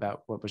or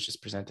about what was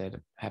just presented.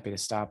 Happy to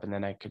stop, and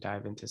then I could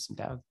dive into some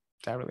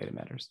DAO-related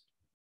matters.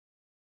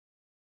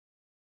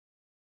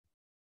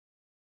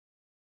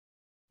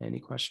 Any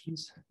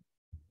questions?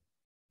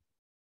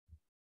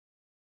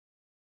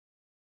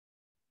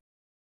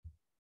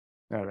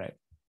 All right.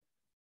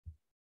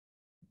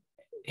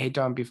 Hey,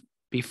 Dom,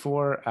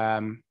 before I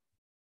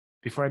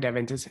dive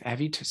into this,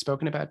 have you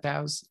spoken about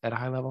DAOs at a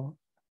high level?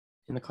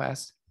 in the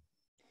class?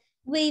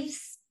 We've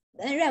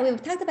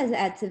talked about it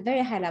at a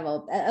very high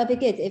level. It'll be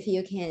good if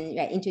you can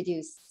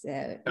introduce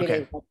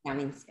really what that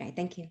means. Right,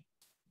 thank you.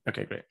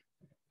 Okay, great.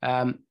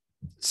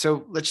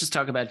 So let's just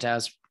talk about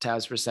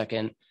DAOs for a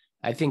second.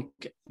 I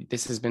think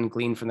this has been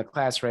gleaned from the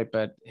class, right?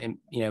 But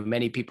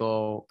many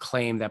people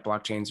claim that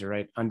blockchains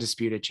are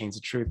undisputed chains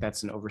of truth.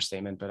 That's an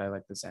overstatement, but I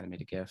like this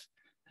animated GIF.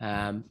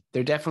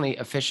 They're definitely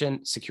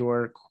efficient,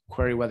 secure.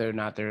 Query whether or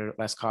not they're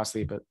less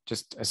costly, but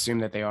just assume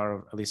that they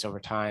are, at least over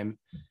time.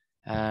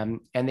 And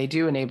they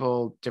do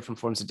enable different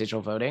forms of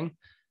digital voting,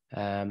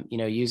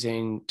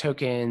 using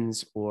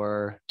tokens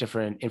or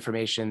different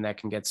information that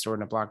can get stored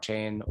in a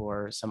blockchain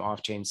or some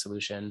off-chain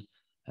solution.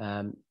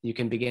 You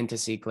can begin to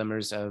see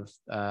glimmers of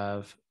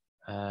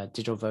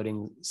digital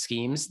voting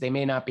schemes. They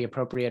may not be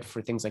appropriate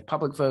for things like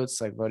public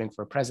votes, like voting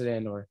for a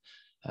president or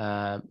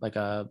like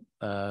a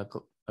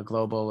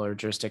global or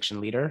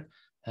jurisdiction leader,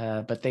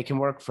 but they can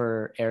work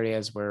for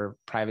areas where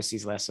privacy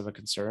is less of a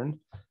concern.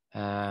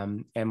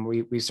 And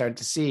we started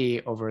to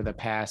see over the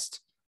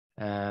past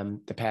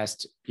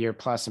year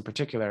plus in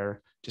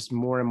particular, just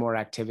more and more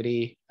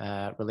activity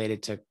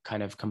related to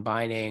kind of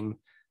combining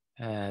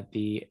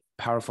the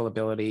powerful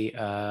ability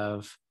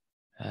of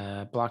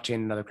blockchain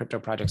and other crypto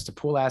projects to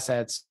pool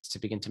assets, to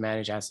begin to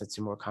manage assets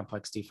in more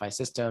complex DeFi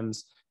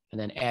systems, and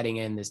then adding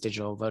in this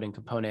digital voting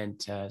component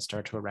to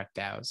start to erect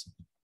DAOs,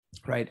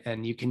 right?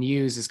 And you can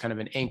use as kind of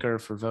an anchor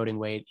for voting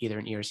weight, either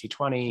an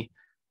ERC20.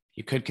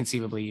 You could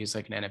conceivably use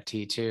like an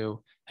NFT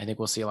too. I think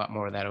we'll see a lot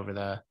more of that over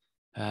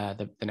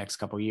the next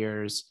couple of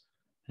years.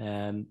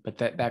 But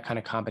that kind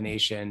of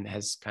combination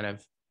has kind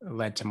of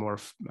led to more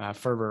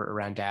fervor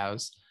around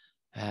DAOs.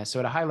 So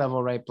at a high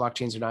level, right,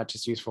 blockchains are not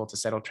just useful to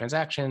settle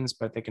transactions,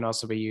 but they can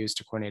also be used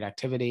to coordinate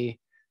activity.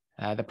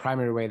 The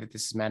primary way that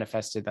this is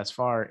manifested thus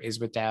far is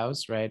with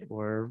DAOs, right,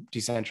 or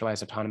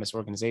decentralized autonomous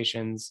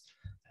organizations.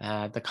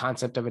 The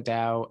concept of a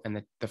DAO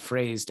and the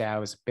phrase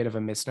DAO is a bit of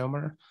a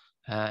misnomer,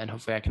 and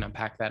hopefully I can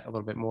unpack that a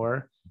little bit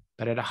more.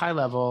 But at a high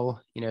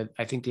level,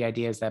 I think the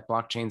idea is that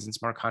blockchains and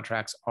smart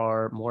contracts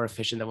are more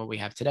efficient than what we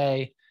have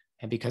today.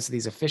 And because of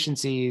these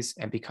efficiencies,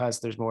 and because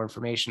there's more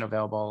information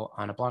available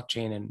on a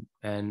blockchain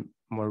and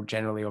more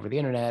generally over the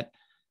internet,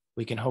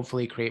 we can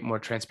hopefully create more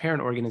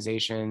transparent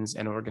organizations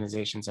and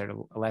organizations that are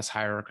less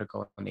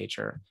hierarchical in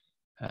nature.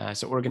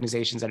 So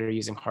organizations that are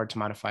using hard to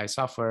modify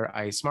software,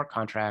 i.e. smart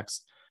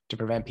contracts, to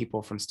prevent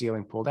people from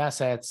stealing pooled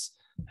assets,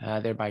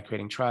 thereby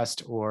creating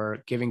trust,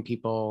 or giving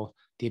people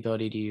the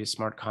ability to use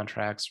smart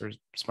contracts or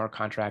smart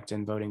contract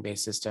and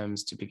voting-based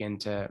systems to begin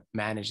to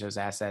manage those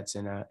assets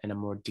in a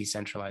more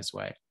decentralized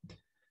way.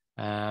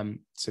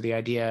 So the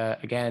idea,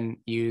 again,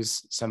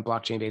 use some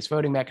blockchain-based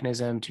voting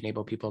mechanism to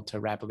enable people to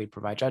rapidly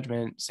provide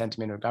judgment,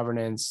 sentiment, or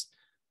governance.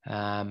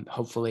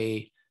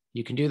 Hopefully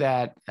you can do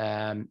that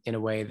in a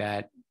way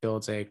that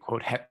builds a,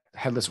 quote,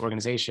 headless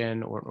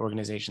organization, or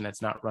organization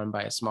that's not run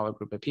by a smaller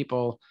group of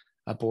people,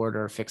 a board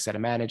or a fixed set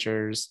of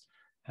managers.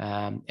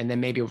 And then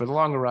maybe over the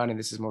longer run, and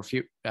this is more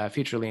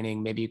future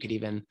leaning, maybe you could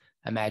even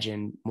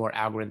imagine more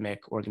algorithmic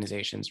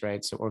organizations,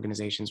 right? So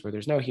organizations where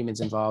there's no humans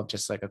involved,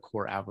 just like a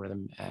core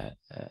algorithm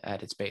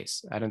at its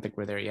base. I don't think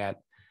we're there yet,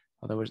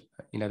 although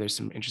there's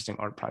some interesting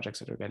art projects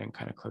that are getting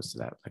kind of close to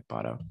that, like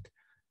Botto.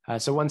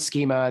 So one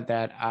schema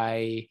that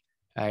I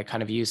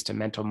kind of use to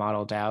mental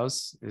model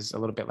DAOs is a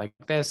little bit like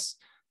this.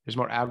 There's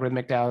more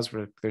algorithmic DAOs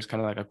where there's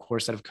kind of like a core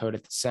set of code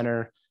at the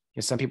center.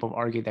 Some people have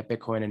argued that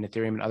Bitcoin and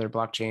Ethereum and other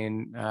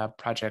blockchain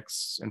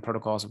projects and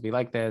protocols will be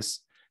like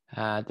this.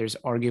 There's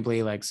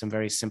arguably like some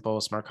very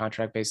simple smart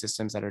contract-based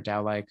systems that are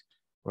DAO-like,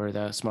 where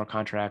the smart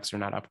contracts are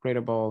not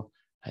upgradable.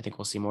 I think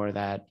we'll see more of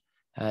that.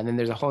 And then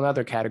there's a whole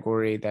other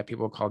category that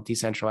people call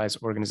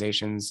decentralized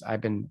organizations.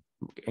 I've been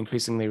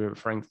increasingly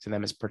referring to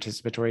them as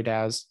participatory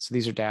DAOs. So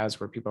these are DAOs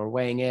where people are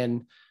weighing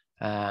in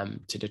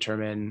to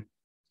determine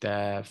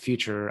the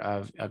future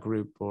of a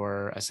group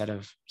or a set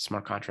of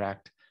smart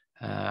contract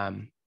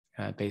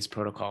based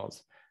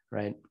protocols,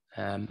 right?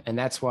 And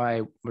that's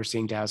why we're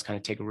seeing DAOs kind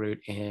of take a root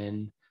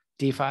in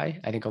DeFi.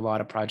 I think a lot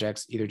of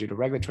projects, either due to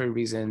regulatory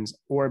reasons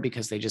or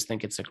because they just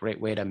think it's a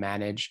great way to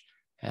manage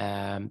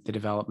the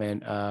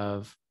development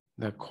of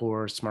the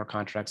core smart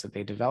contracts that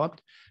they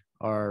developed,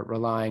 are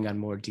relying on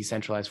more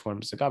decentralized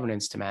forms of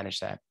governance to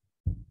manage that.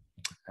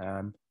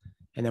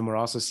 And then we're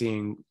also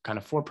seeing kind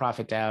of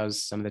for-profit DAOs.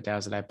 Some of the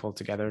DAOs that I pulled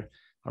together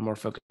are more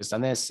focused on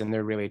this, and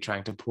they're really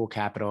trying to pool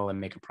capital and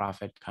make a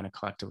profit kind of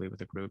collectively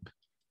with a group.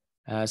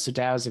 So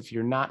DAOs, if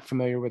you're not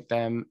familiar with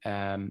them,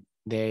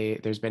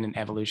 there's been an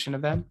evolution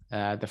of them.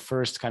 The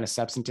first kind of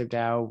substantive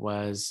DAO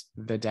was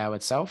the DAO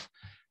itself,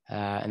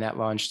 and that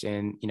launched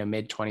in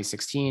mid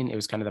 2016. It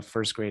was kind of the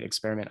first great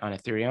experiment on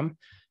Ethereum,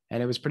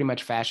 and it was pretty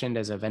much fashioned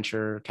as a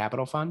venture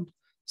capital fund.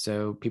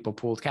 So people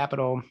pooled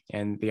capital,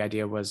 and the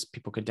idea was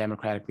people could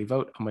democratically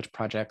vote on which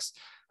projects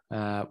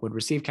would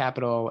receive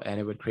capital, and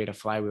it would create a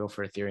flywheel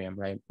for Ethereum,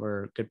 right?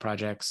 Where good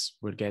projects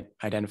would get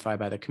identified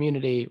by the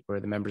community, where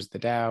the members of the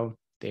DAO,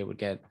 they would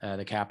get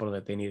the capital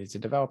that they needed to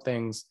develop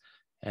things.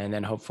 And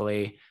then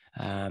hopefully,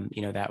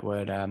 that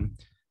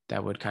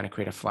that would kind of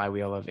create a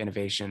flywheel of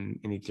innovation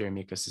in the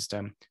Ethereum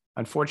ecosystem.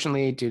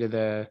 Unfortunately, due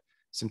to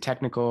some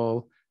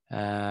technical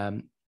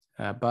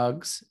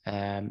bugs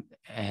and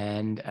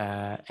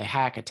a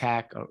hack,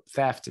 attack, or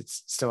theft,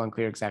 it's still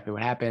unclear exactly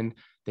what happened.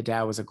 The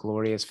DAO was a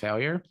glorious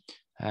failure,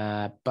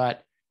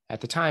 but at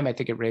the time, I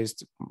think it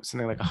raised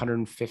something like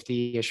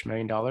 $150-ish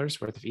million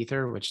worth of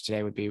Ether, which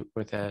today would be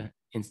worth an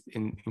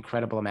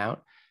incredible amount.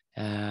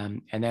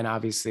 And then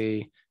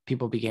obviously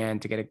people began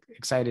to get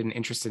excited and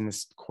interested in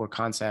this core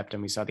concept,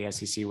 and we saw the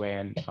SEC weigh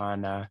in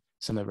on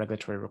some of the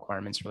regulatory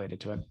requirements related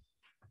to it.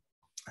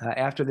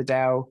 After the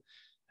DAO,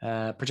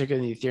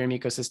 particularly in the Ethereum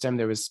ecosystem,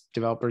 there was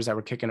developers that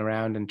were kicking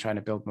around and trying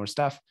to build more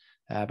stuff.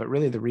 But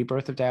really the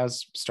rebirth of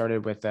DAOs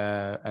started with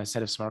a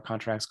set of smart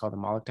contracts called the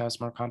Moloch DAO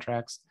smart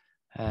contracts.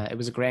 It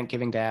was a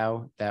grant-giving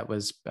DAO that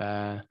was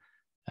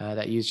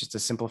that used just a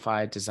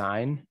simplified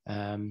design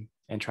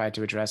and tried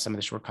to address some of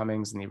the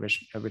shortcomings in the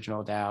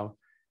original DAO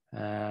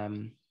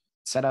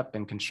setup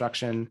and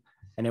construction,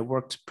 and it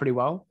worked pretty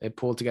well. It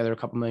pulled together a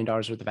couple $1 million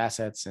worth of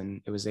assets, and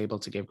it was able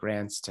to give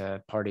grants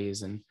to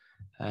parties, and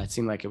it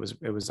seemed like it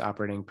was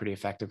operating pretty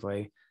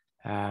effectively.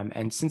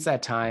 And since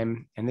that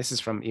time, and this is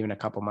from even a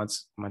couple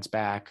months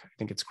back, I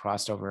think it's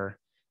crossed over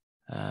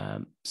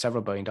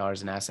several $1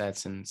 billion in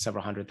assets and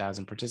several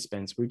 100,000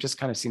 participants. We've just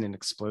kind of seen an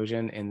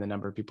explosion in the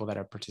number of people that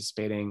are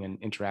participating and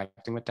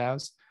interacting with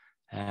DAOs.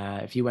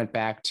 If you went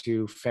back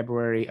to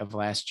February of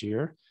last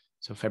year,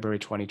 so February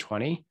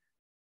 2020,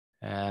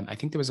 I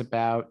think there was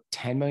about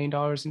 $10 million in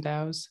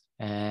DAOs,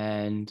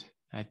 and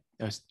it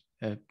was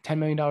 $10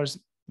 million.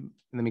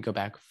 Let me go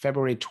back,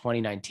 February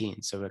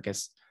 2019. So I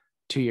guess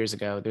 2 years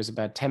ago, there's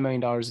about $10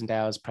 million in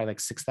DAOs, probably like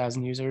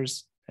 6,000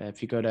 users.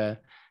 If you go to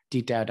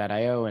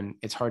deepdao.io, and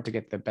it's hard to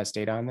get the best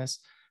data on this,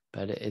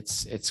 but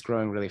it's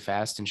growing really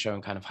fast and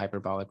showing kind of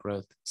hyperbolic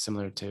growth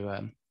similar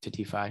to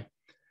DeFi.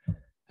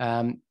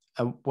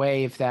 A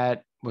way, if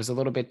that was a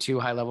little bit too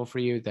high level for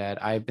you,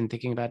 that I've been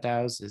thinking about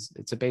DAOs is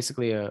it's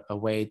basically a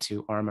way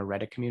to arm a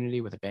Reddit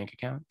community with a bank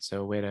account.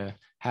 So a way to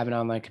have an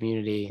online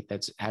community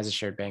that has a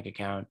shared bank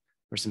account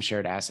or some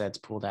shared assets,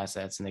 pooled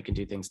assets, and they can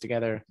do things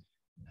together.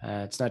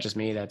 It's not just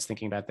me that's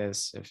thinking about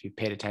this. If you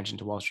paid attention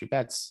to Wall Street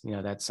Bets,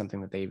 that's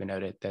something that they even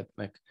noted, that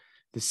like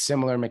the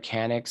similar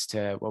mechanics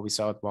to what we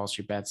saw with Wall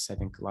Street Bets. I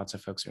think lots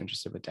of folks are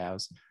interested with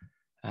DAOs.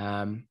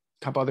 A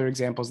couple other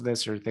examples of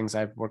this are things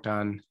I've worked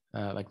on,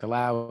 like the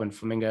Lao and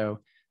Flamingo,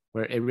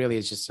 where it really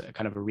is just a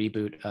kind of a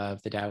reboot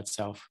of the DAO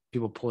itself,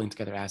 people pulling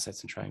together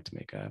assets and trying to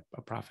make a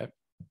profit.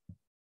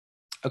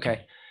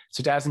 Okay,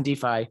 so DAOs and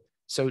DeFi.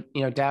 So,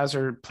 DAOs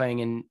are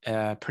playing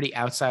a pretty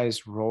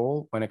outsized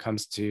role when it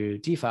comes to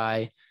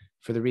DeFi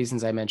for the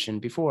reasons I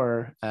mentioned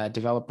before.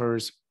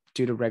 Developers,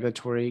 due to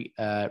regulatory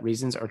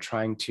reasons, are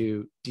trying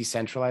to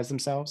decentralize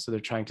themselves. So they're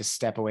trying to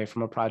step away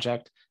from a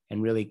project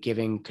and really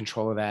giving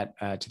control of that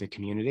to the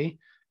community.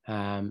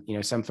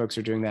 Some folks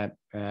are doing that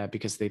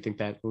because they think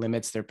that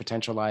limits their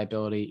potential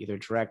liability, either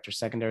direct or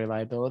secondary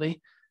liability,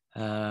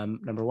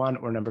 number one,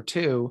 or number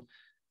two,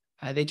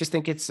 they just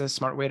think it's a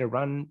smart way to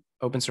run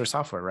open source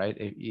software, right?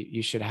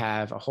 You should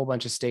have a whole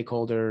bunch of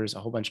stakeholders, a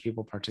whole bunch of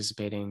people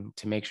participating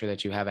to make sure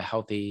that you have a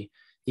healthy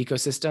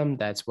ecosystem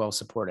that's well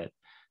supported.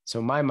 So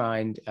in my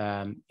mind,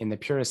 in the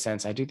purest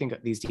sense, I do think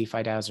that these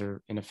DeFi DAOs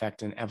are in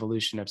effect an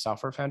evolution of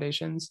software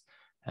foundations,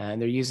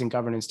 and they're using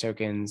governance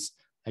tokens,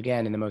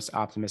 again, in the most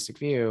optimistic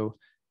view,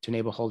 to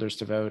enable holders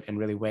to vote and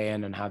really weigh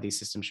in on how these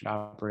systems should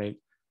operate.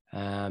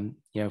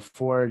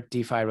 For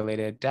DeFi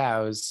related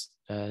DAOs,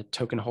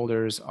 token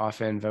holders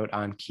often vote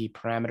on key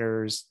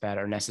parameters that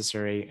are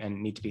necessary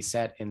and need to be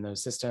set in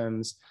those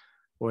systems,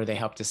 or they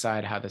help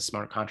decide how the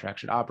smart contract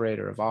should operate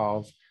or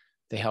evolve.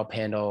 They help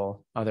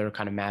handle other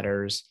kind of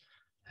matters.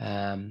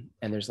 And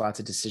there's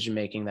lots of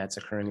decision-making that's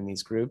occurring in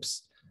these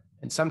groups.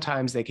 And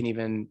sometimes they can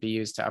even be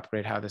used to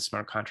upgrade how the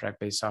smart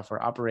contract-based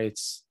software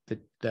operates.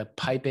 The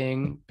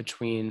piping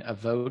between a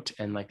vote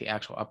and like the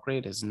actual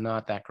upgrade is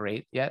not that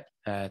great yet.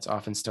 It's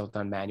often still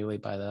done manually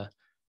by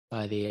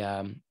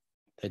the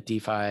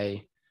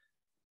DeFi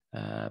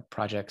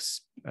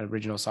project's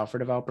original software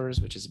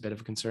developers, which is a bit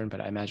of a concern, but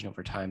I imagine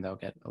over time they'll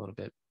get a little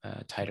bit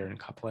tighter in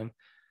coupling.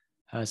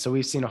 So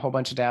we've seen a whole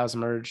bunch of DAOs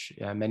emerge.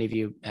 Many of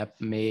you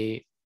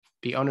may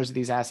be owners of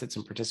these assets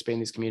and participate in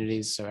these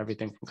communities. So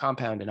everything from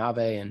Compound and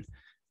Aave and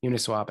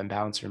Uniswap and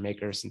Balancer,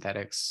 Maker,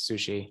 Synthetics,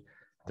 Sushi,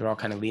 they're all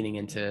kind of leaning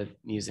into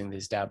using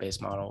these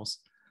DAO-based models.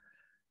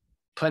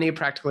 Plenty of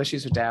practical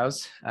issues with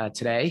DAOs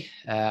today.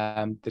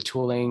 The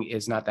tooling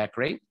is not that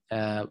great.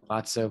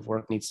 Lots of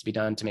work needs to be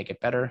done to make it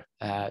better.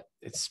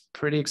 It's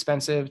pretty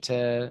expensive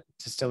to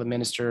still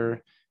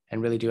administer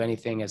and really do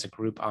anything as a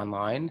group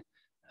online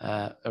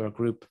or a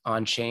group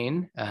on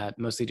chain,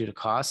 mostly due to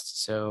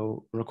cost.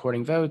 So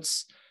recording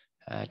votes,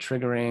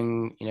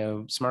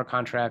 triggering, smart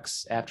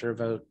contracts after a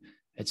vote,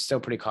 it's still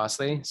pretty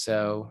costly.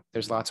 So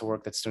there's lots of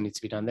work that still needs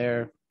to be done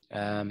there.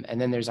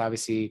 And then there's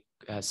obviously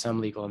some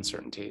legal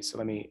uncertainty. So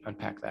let me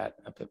unpack that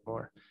a bit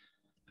more.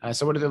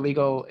 So what are the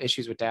legal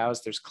issues with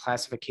DAOs? There's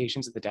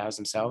classifications of the DAOs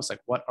themselves. Like,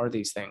 what are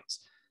these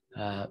things?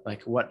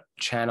 Like, what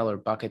channel or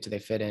bucket do they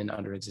fit in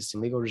under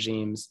existing legal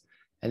regimes?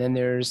 And then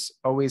there's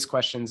always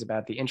questions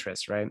about the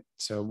interest, right?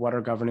 So what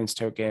are governance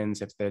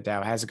tokens? If the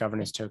DAO has a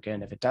governance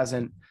token, if it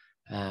doesn't,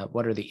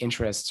 what are the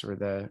interests or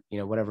the,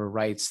 whatever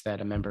rights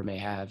that a member may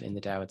have in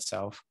the DAO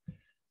itself?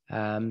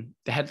 The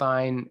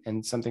headline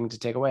and something to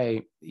take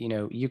away,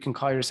 you can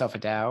call yourself a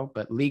DAO,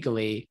 but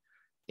legally,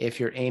 if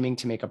you're aiming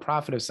to make a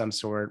profit of some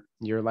sort,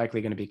 you're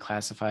likely going to be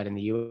classified in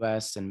the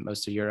US and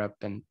most of Europe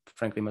and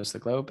frankly, most of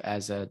the globe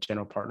as a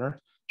general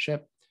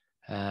partnership.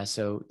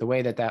 So the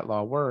way that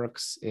law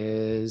works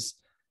is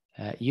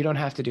you don't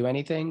have to do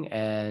anything.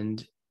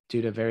 And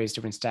due to various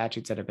different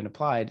statutes that have been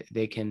applied,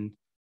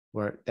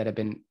 that have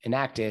been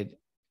enacted,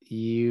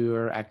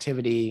 your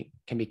activity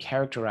can be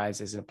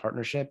characterized as a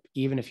partnership,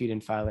 even if you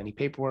didn't file any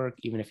paperwork,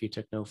 even if you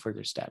took no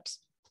further steps.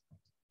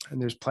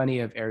 And there's plenty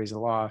of areas of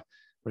law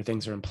where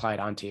things are implied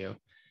onto you.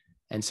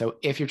 And so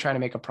if you're trying to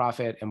make a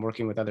profit and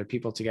working with other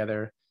people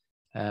together,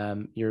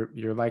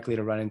 you're likely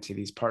to run into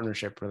these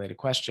partnership related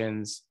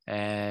questions.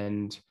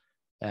 And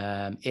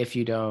if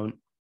you don't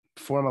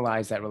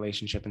formalize that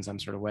relationship in some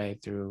sort of way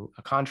through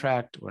a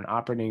contract or an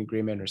operating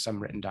agreement or some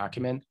written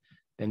document,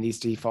 then these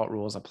default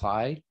rules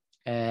apply,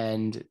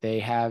 and they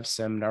have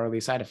some gnarly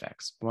side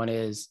effects. One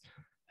is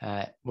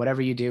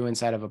whatever you do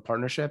inside of a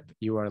partnership,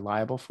 you are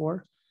liable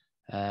for.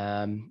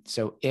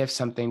 So if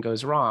something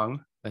goes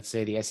wrong, let's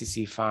say the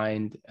SEC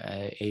fined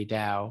a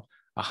DAO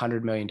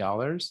 $100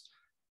 million,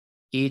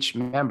 each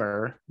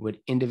member would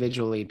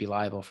individually be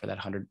liable for that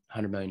 $100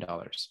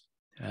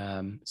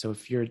 million. So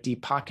if you're a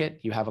deep pocket,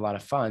 you have a lot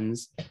of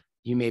funds,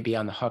 you may be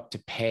on the hook to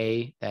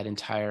pay that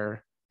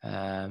entire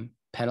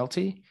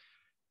penalty.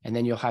 And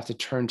then you'll have to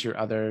turn to your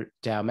other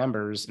DAO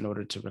members in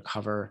order to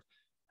recover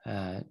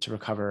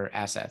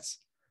assets.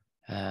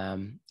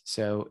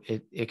 So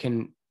it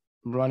can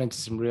run into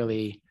some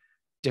really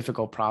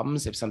difficult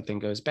problems if something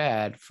goes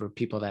bad for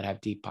people that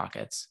have deep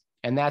pockets.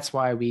 And that's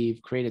why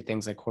we've created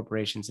things like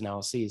corporations and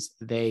LLCs.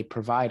 They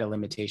provide a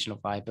limitation of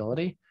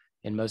liability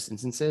in most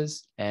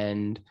instances,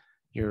 and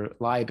your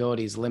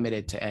liability is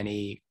limited to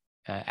any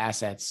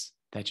assets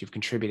that you've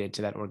contributed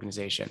to that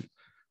organization,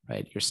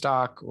 right? Your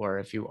stock, or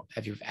if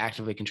you've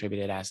actively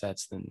contributed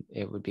assets, then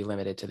it would be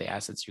limited to the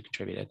assets you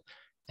contributed.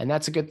 And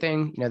that's a good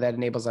thing, that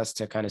enables us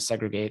to kind of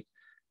segregate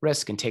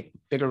risk and take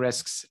bigger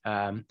risks.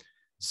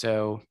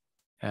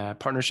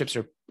 Partnerships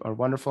are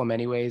wonderful in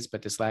many ways,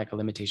 but this lack of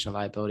limitation of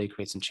liability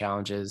creates some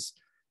challenges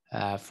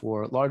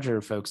for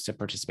larger folks to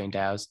participate in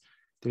DAOs.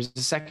 There's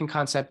a second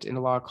concept in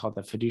the law called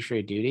the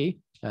fiduciary duty.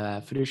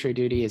 Fiduciary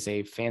duty is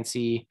a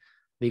fancy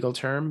legal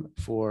term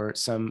for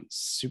some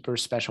super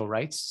special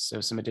rights,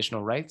 so some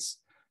additional rights.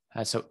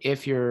 So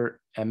if you're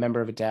a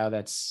member of a DAO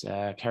that's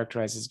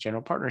characterized as a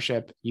general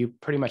partnership, you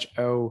pretty much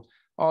owe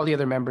all the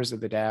other members of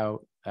the DAO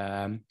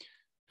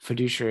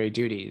fiduciary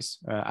duties,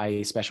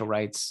 i.e. special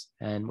rights.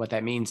 And what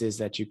that means is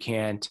that you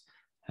can't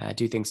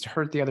do things to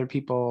hurt the other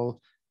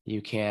people.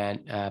 You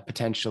can't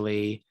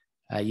potentially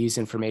use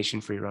information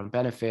for your own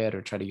benefit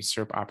or try to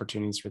usurp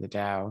opportunities for the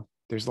DAO.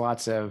 There's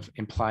lots of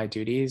implied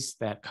duties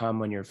that come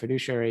when you're a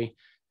fiduciary,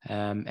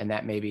 and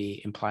that may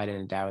be implied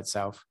in a DAO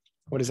itself.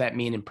 What does that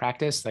mean in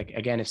practice? Like,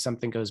 again, if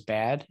something goes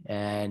bad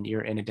and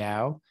you're in a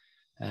DAO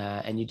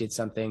and you did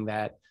something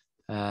that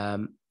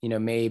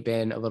may have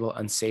been a little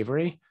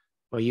unsavory,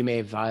 well, you may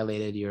have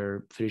violated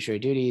your fiduciary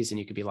duties and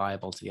you could be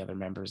liable to the other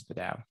members of the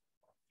DAO,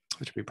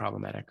 which would be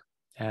problematic.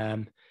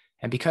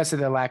 And because of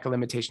the lack of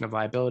limitation of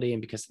liability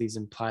and because of these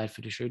implied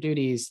fiduciary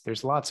duties,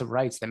 there's lots of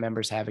rights that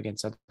members have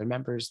against other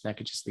members. And that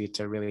could just lead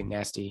to really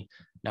nasty,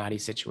 naughty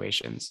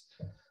situations.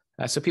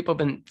 So people have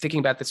been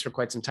thinking about this for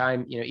quite some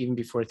time. Even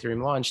before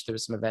Ethereum launched, there were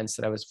some events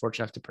that I was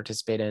fortunate enough to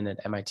participate in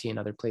at MIT and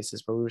other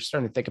places where we were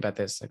starting to think about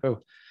this, like,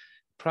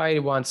 probably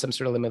want some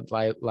sort of limited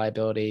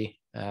liability.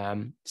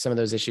 Some of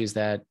those issues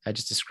that I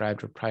just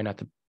described were probably not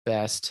the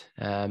best.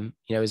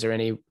 Is there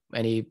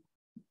any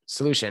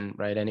solution,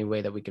 right? Any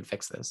way that we could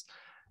fix this?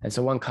 And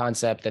so one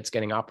concept that's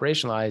getting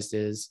operationalized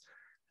is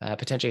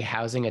potentially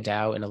housing a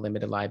DAO in a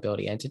limited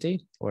liability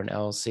entity or an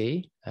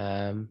LLC.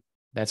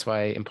 That's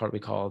why in part we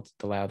called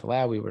the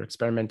DAO. We were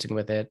experimenting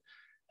with it.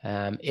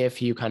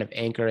 If you kind of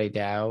anchor a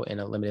DAO in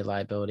a limited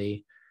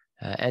liability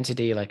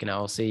entity like an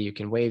LLC, you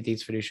can waive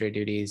these fiduciary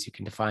duties. You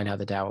can define how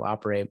the DAO will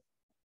operate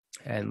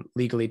and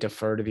legally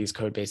defer to these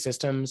code-based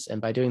systems. And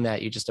by doing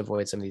that, you just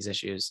avoid some of these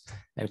issues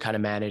and kind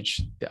of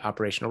manage the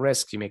operational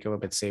risks. You make it a little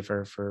bit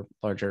safer for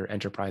larger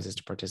enterprises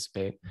to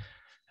participate.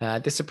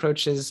 This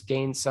approach has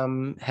gained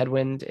some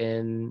headwind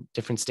in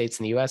different states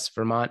in the US.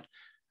 Vermont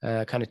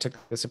kind of took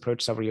this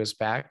approach several years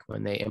back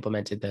when they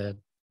implemented the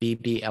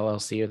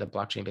BBLLC, or the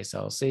blockchain-based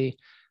LLC.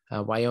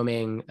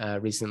 Wyoming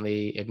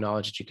recently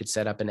acknowledged that you could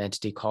set up an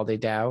entity called a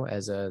DAO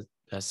as a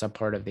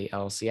subpart of the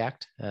LLC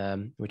Act,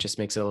 which just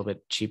makes it a little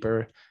bit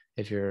cheaper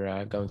if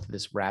you're going through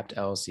this wrapped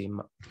LLC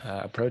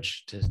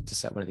approach to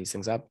set one of these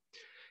things up.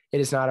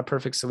 It is not a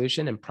perfect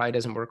solution and probably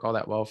doesn't work all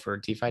that well for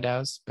DeFi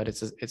DAOs, but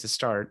it's a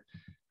start.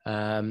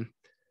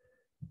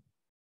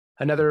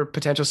 Another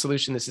potential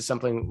solution, this is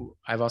something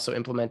I've also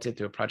implemented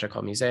through a project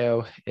called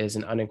Museo, is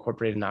an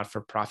unincorporated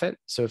not-for-profit.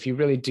 So if you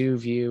really do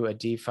view a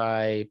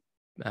DeFi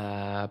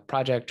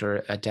project or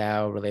a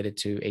DAO related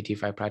to a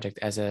DeFi project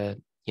as a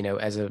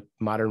as a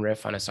modern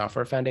riff on a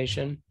software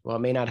foundation, well,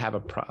 it may not have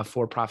a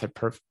for-profit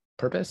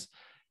purpose.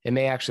 It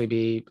may actually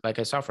be like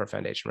a software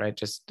foundation, right?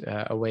 Just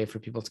a way for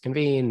people to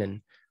convene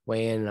and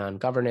weigh in on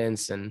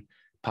governance and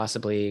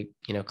possibly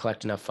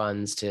collect enough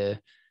funds to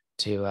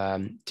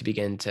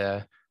begin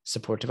to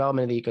support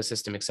development of the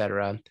ecosystem, et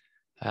cetera.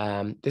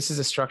 This is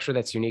a structure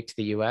that's unique to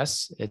the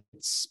US.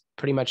 It's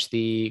pretty much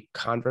the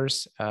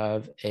converse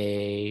of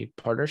a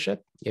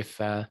partnership. If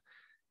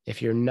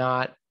you're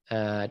not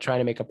trying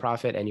to make a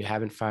profit and you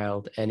haven't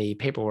filed any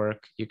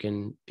paperwork, you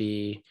can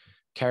be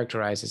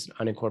characterized as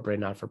an unincorporated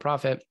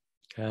not-for-profit.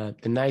 The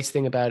nice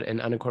thing about an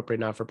unincorporated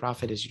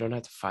not-for-profit is you don't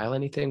have to file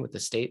anything with the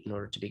state in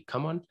order to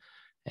become one.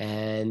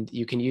 And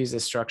you can use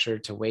this structure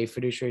to waive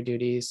fiduciary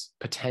duties,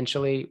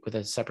 potentially with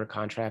a separate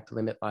contract to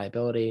limit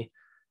liability.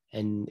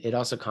 And it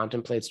also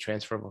contemplates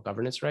transferable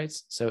governance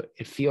rights. So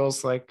it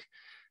feels like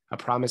a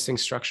promising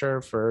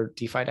structure for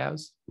DeFi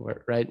DAOs,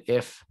 right?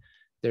 If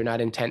they're not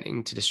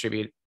intending to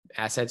distribute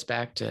assets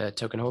back to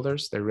token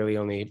holders, they really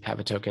only have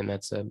a token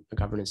that's a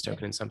governance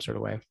token in some sort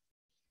of way.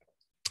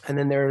 And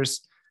then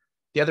there's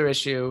the other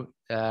issue,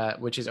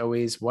 which is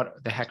always,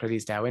 what the heck are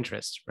these DAO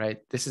interests, right?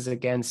 This is,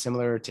 again,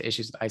 similar to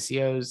issues with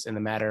ICOs in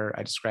the matter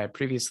I described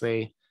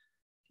previously.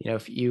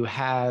 If you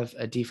have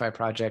a DeFi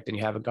project and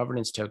you have a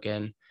governance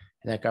token,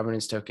 and that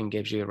governance token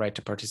gives you the right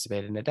to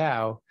participate in a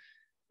DAO,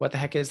 what the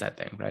heck is that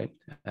thing, right?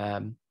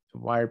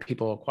 Why are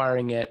people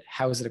acquiring it?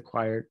 How is it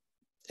acquired?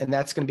 And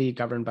that's going to be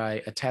governed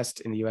by a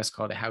test in the US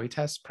called a Howey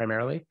test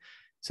primarily.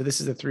 So this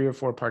is a 3 or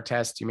 4 part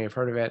test. You may have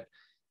heard of it.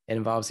 It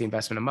involves the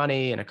investment of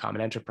money in a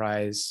common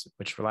enterprise,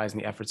 which relies on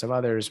the efforts of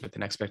others with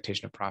an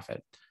expectation of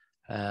profit.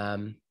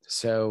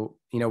 So,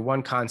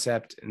 one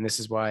concept, and this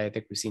is why I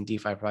think we've seen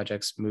DeFi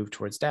projects move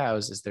towards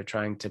DAOs, is they're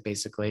trying to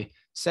basically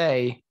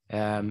say,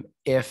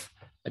 if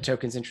a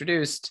token's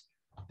introduced,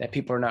 that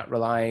people are not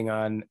relying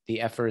on the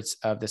efforts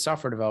of the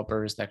software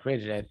developers that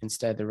created it.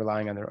 Instead, they're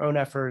relying on their own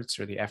efforts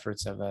or the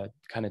efforts of a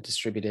kind of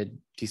distributed,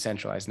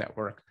 decentralized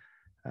network.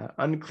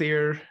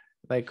 Unclear,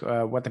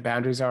 what the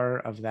boundaries are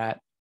of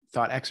that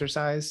thought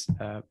exercise.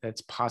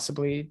 That's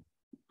possibly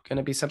going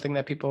to be something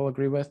that people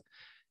agree with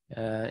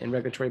in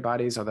regulatory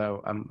bodies,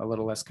 although I'm a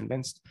little less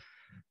convinced.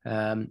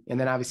 And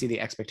then obviously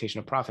the expectation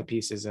of profit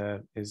piece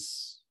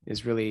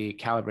is really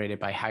calibrated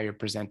by how you're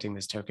presenting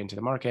this token to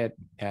the market.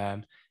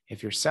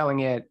 If you're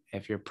selling it,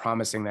 if you're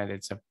promising that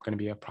it's going to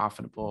be a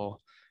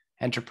profitable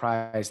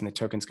enterprise and the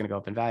token's going to go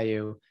up in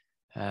value,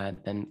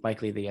 then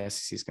likely the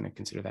SEC is going to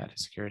consider that a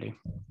security.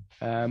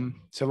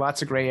 So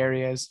lots of gray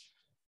areas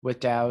with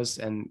DAOs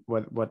and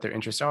what their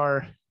interests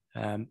are.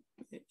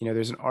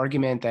 There's an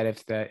argument that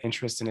if the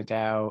interest in a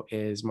DAO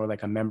is more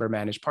like a member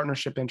managed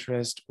partnership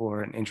interest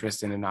or an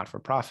interest in a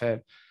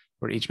not-for-profit,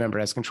 where each member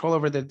has control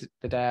over the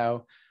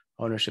DAO,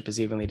 ownership is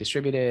evenly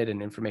distributed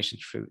and information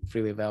is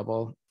freely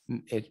available,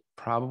 it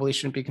probably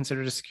shouldn't be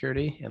considered a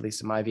security, at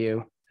least in my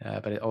view,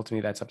 but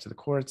ultimately that's up to the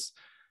courts.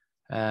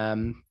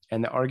 And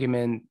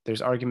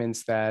there's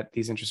arguments that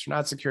these interests are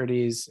not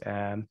securities,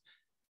 and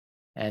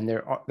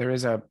there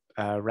is a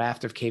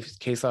raft of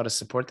case law to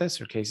support this,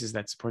 or cases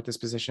that support this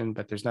position,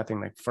 but there's nothing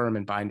like firm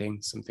and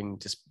binding, something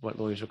just what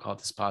lawyers would call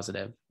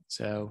dispositive.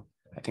 So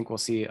I think we'll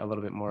see a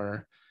little bit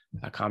more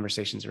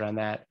conversations around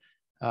that.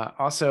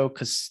 Also,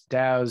 because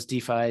DAOs,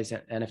 DeFis,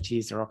 and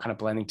NFTs are all kind of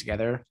blending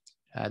together.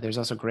 There's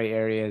also gray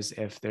areas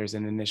if there's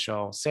an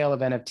initial sale of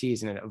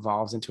NFTs and it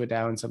evolves into a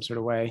DAO in some sort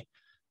of way.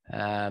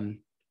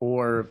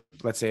 Or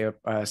let's say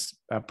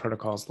a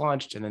protocol is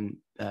launched and then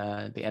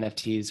the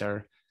NFTs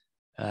are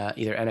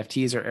either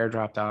NFTs are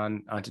airdropped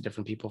onto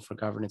different people for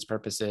governance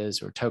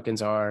purposes, or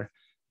tokens are,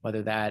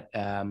 whether that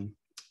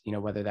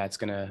whether that's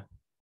going to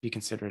be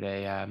considered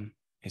a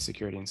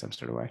security in some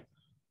sort of way.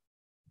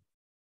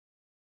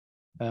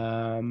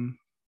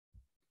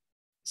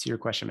 See your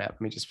question, Matt.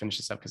 Let me just finish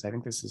this up because I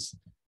think this is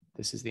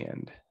the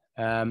end.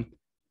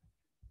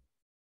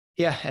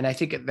 Yeah, and I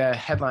think the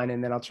headline,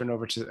 and then I'll turn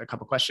over to a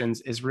couple of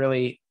questions, is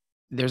really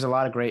there's a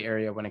lot of gray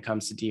area when it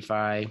comes to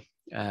DeFi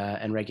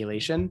and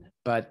regulation,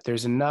 but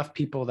there's enough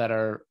people that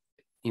are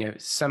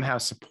somehow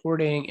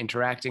supporting,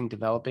 interacting,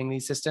 developing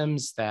these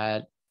systems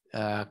that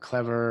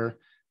clever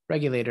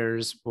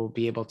regulators will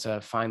be able to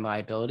find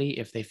liability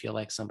if they feel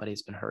like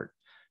somebody's been hurt.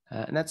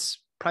 And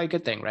that's probably a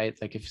good thing, right?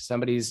 Like if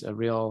somebody's a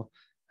real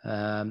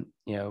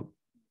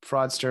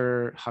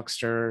fraudster,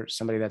 huckster,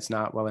 somebody that's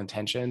not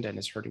well-intentioned and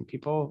is hurting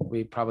people,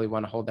 we probably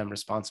want to hold them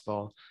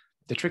responsible.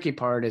 The tricky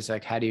part is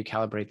like, how do you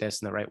calibrate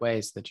this in the right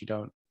way so that you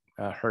don't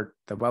hurt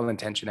the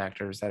well-intentioned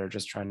actors that are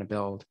just trying to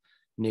build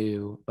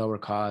new, lower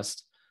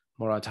cost,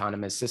 more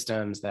autonomous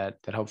systems that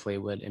hopefully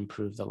would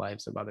improve the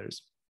lives of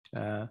others.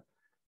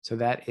 So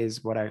that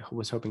is what I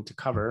was hoping to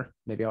cover.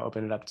 Maybe I'll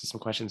open it up to some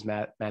questions.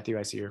 Matthew,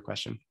 I see your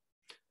question.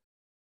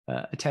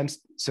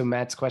 So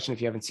Matt's question,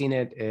 if you haven't seen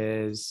it,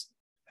 is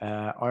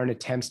aren't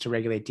attempts to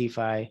regulate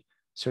DeFi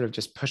sort of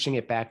just pushing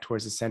it back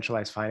towards the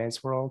centralized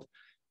finance world?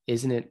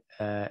 Isn't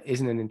an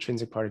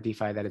intrinsic part of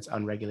DeFi that it's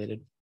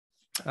unregulated?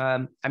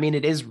 I mean,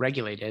 it is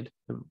regulated.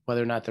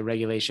 Whether or not the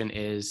regulation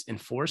is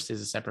enforced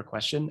is a separate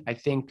question. I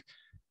think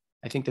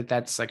that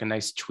that's like a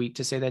nice tweak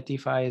to say that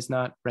DeFi is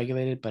not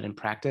regulated, but in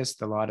practice,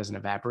 the law doesn't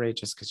evaporate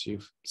just because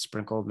you've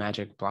sprinkled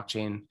magic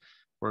blockchain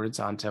words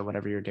onto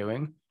whatever you're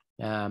doing.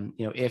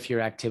 If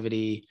your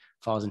activity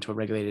falls into a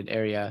regulated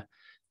area,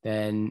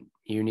 then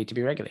you need to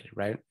be regulated,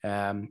 right?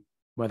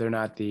 Whether or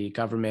not the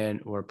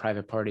government or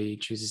private party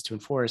chooses to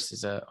enforce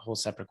is a whole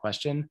separate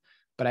question.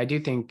 But I do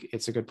think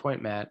it's a good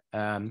point, Matt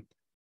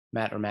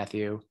or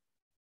Matthew.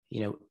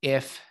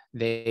 If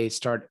they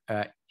start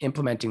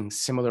implementing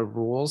similar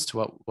rules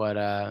to what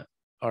are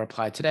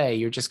applied today,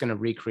 you're just going to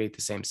recreate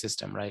the same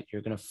system, right?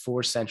 You're going to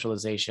force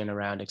centralization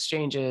around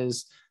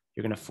exchanges.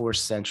 You're going to force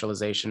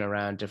centralization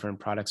around different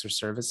products or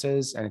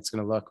services, and it's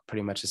going to look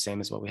pretty much the same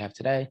as what we have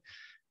today.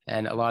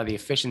 And a lot of the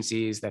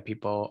efficiencies that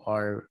people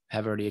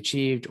have already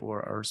achieved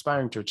or are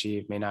aspiring to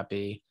achieve may not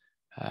be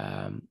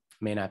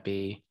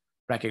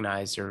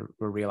recognized or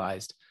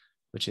realized,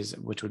 which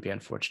would be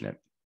unfortunate.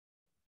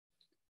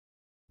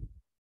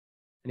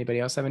 Anybody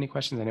else have any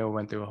questions? I know we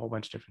went through a whole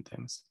bunch of different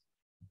things.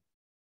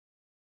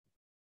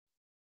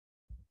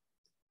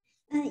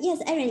 Yes,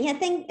 Aaron. Yeah,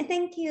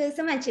 thank you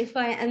so much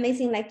for an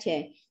amazing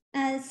lecture.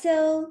 I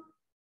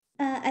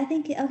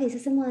think, okay, so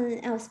someone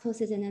else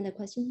posted another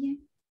question here.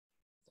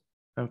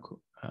 Oh,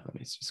 cool. Let me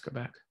just go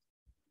back.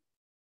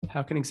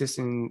 How can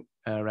existing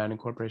round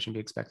incorporation be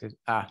expected?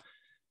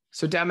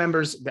 So DAO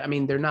members, I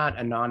mean, they're not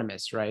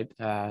anonymous, right?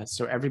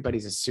 So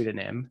everybody's a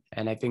pseudonym.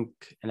 And I think,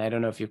 and I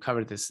don't know if you've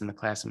covered this in the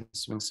class, I'm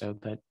assuming so,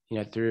 but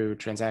through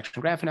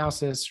transaction graph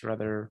analysis or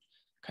other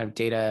kind of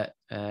data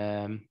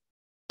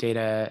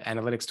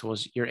analytics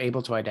tools, you're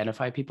able to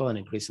identify people and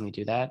increasingly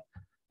do that.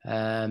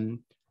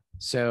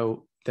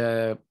 So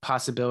the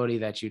possibility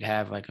that you'd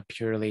have like a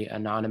purely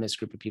anonymous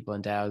group of people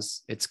in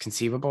DAOs, it's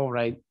conceivable,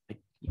 right? Like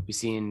we've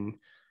seen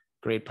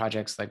great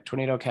projects like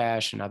Tornado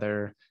Cash and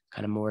other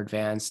kind of more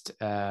advanced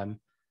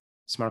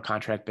smart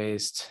contract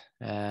based,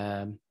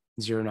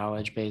 zero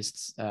knowledge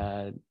based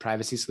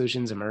privacy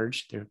solutions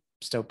emerge. They're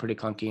still pretty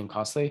clunky and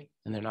costly,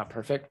 and they're not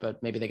perfect,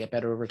 but maybe they get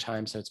better over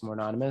time, so it's more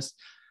anonymous.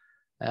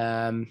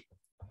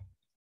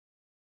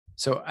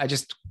 So I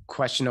just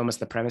question almost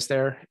the premise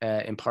there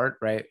in part,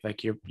 right?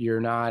 Like you're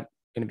not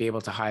going to be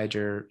able to hide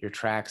your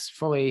tracks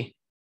fully.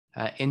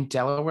 In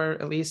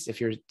Delaware, at least,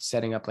 if you're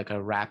setting up like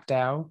a wrap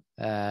DAO,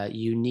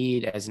 you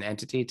need as an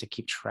entity to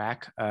keep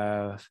track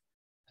of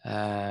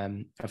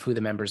who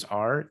the members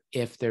are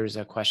if there's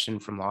a question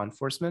from law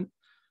enforcement.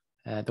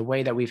 The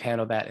way that we've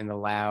handled that in the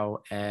Lao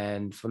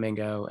and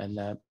Flamingo and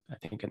I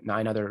think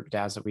 9 other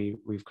DAOs that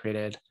we've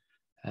created,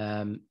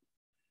 a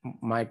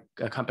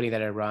company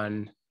that I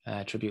run,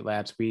 Tribute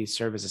Labs, we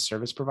serve as a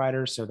service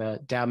provider. So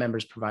the DAO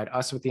members provide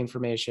us with the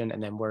information,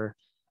 and then we're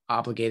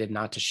obligated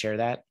not to share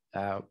that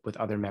with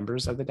other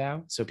members of the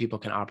DAO, so people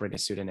can operate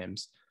as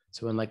pseudonyms.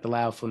 So in like the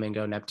Lao,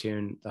 Flamingo,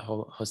 Neptune, the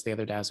whole host of the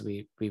other DAOs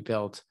we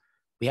built,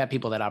 we have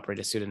people that operate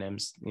as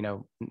pseudonyms.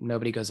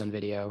 Nobody goes on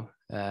video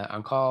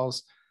on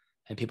calls,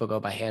 and people go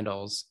by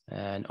handles,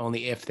 and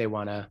only if they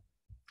want to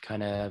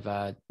kind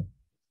of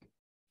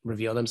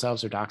reveal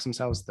themselves or dox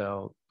themselves,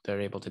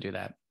 they're able to do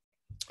that.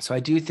 So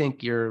I do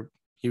think you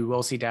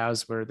will see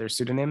DAOs where there's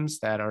pseudonyms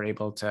that are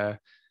able to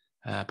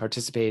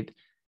participate.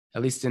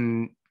 At least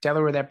in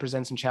Delaware, that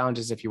presents some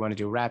challenges if you want to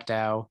do a wrap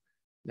DAO.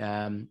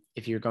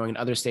 If you're going in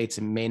other states,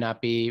 it may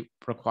not be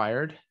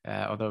required,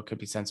 although it could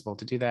be sensible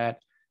to do that.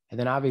 And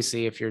then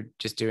obviously, if you're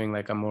just doing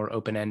like a more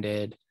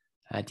open-ended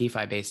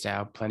DeFi-based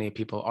DAO, plenty of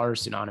people are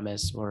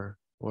pseudonymous or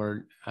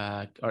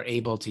are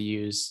able to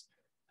use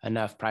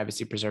enough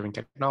privacy-preserving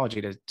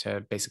technology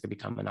to basically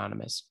become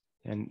anonymous.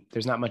 And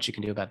there's not much you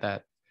can do about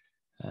that.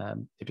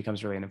 It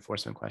becomes really an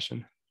enforcement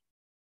question.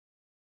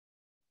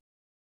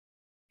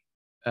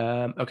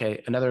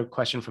 Okay, another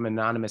question from an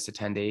anonymous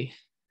attendee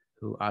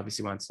who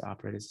obviously wants to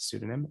operate as a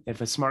pseudonym.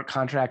 If a smart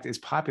contract is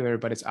popular,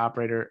 but its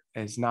operator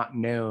is not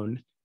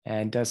known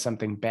and does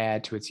something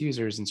bad to its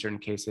users in certain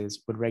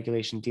cases, would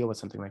regulation deal with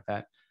something like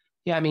that?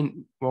 Yeah, I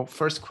mean, well,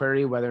 first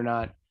query whether or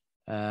not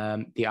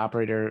the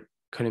operator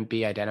couldn't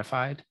be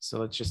identified. So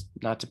let's just,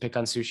 not to pick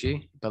on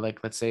Sushi, but like,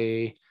 let's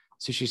say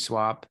Sushi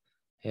Swap,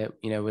 it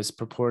was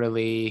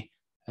purportedly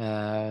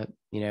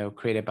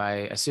created by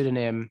a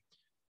pseudonym.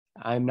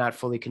 I'm not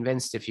fully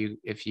convinced if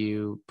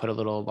you put a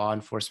little law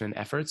enforcement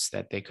efforts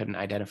that they couldn't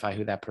identify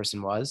who that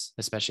person was,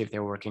 especially if they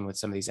were working with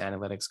some of these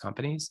analytics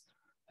companies.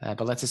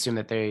 But let's assume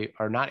that they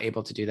are not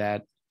able to do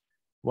that.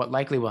 What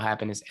likely will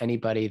happen is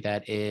anybody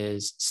that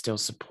is still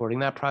supporting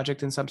that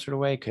project in some sort of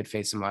way could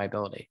face some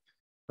liability,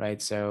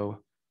 right?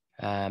 So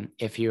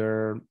if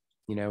you're,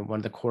 one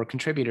of the core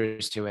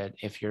contributors to it,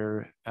 if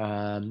you're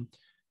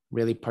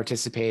really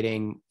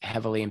participating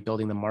heavily in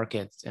building the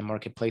markets and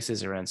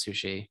marketplaces around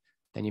Sushi,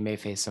 then you may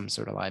face some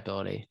sort of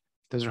liability.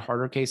 Those are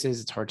harder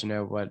cases. It's hard to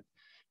know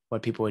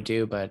what people would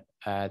do, but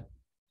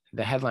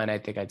the headline I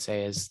think I'd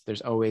say is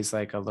there's always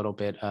like a little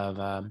bit of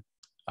a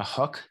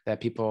hook that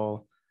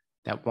people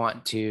that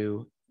want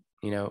to,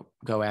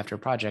 go after a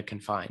project can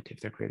find if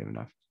they're creative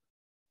enough.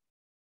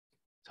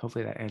 So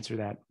hopefully that answered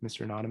that,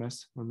 Mr.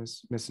 Anonymous or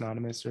Miss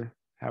Anonymous, or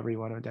however you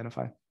want to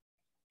identify. All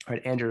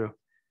right, Andrew.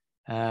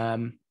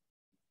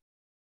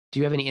 Do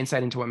you have any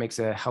insight into what makes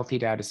a healthy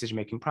DAO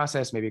decision-making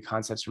process? Maybe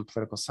concepts from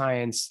political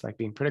science, like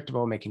being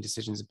predictable, making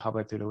decisions in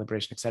public through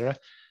deliberation, et cetera.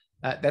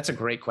 That's a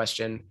great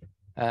question.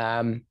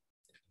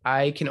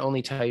 I can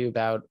only tell you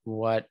about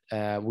what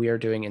we are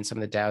doing in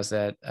some of the DAOs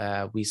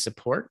that we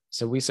support.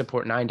 So we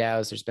support 9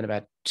 DAOs. There's been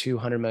about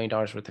 $200 million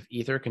worth of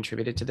Ether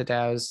contributed to the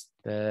DAOs.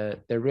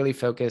 They're really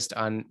focused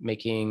on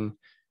making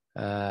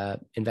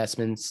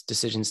investments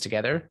decisions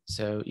together.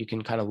 So you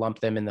can kind of lump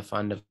them in the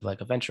fund of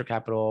like a venture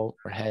capital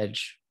or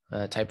hedge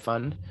type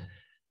fund.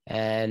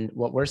 And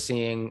what we're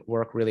seeing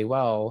work really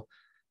well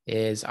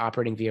is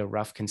operating via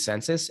rough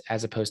consensus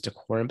as opposed to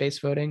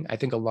quorum-based voting. I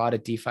think a lot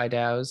of DeFi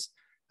DAOs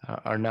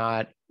are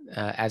not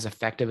as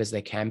effective as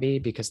they can be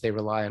because they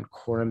rely on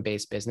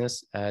quorum-based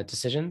business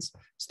decisions.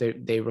 So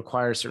they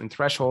require certain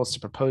thresholds to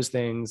propose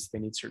things. They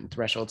need certain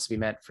thresholds to be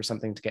met for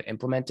something to get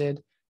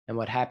implemented. And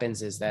what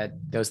happens is that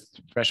those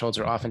thresholds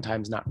are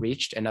oftentimes not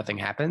reached and nothing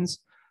happens.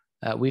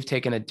 We've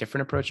taken a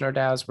different approach in our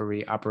DAOs where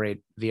we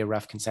operate via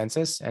rough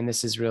consensus. And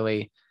this is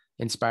really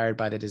inspired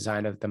by the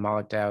design of the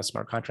Moloch DAO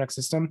smart contract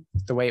system.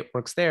 The way it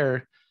works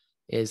there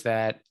is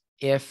that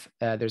if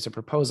there's a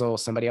proposal,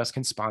 somebody else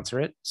can sponsor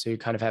it. So you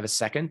kind of have a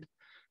second.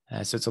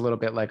 So it's a little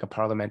bit like a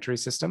parliamentary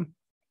system.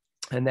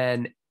 And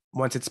then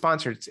once it's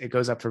sponsored, it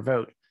goes up for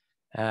vote.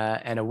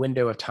 And a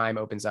window of time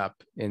opens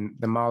up. In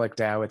the Moloch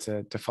DAO, it's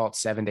a default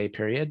 7-day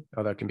period,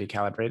 although it can be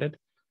calibrated.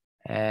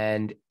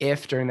 And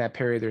if during that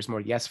period there's more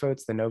yes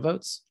votes than no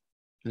votes,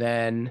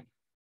 then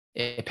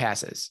it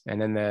passes.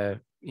 And then the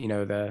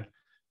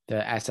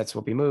assets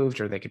will be moved,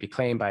 or they could be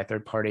claimed by a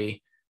third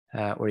party,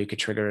 or you could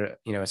trigger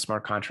a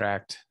smart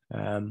contract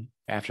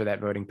after that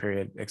voting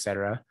period, et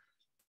cetera.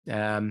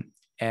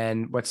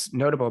 And what's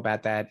notable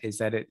about that is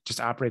that it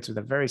just operates with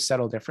a very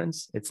subtle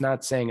difference. It's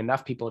not saying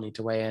enough people need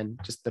to weigh in,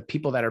 just the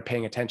people that are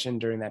paying attention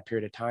during that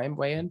period of time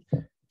weigh in.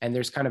 And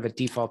there's kind of a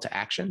default to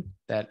action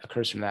that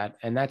occurs from that.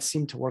 And that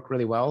seemed to work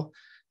really well.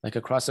 Like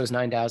across those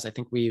 9 DAOs, I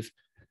think we've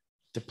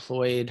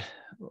deployed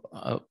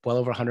well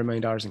over $100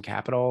 million in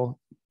capital,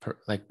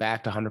 like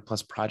backed 100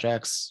 plus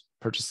projects,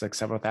 purchased like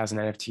several thousand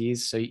NFTs.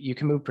 So you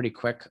can move pretty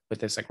quick with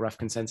this like rough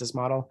consensus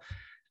model.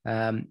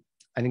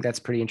 I think that's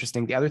pretty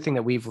interesting. The other thing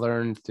that we've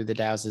learned through the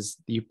DAOs is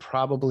you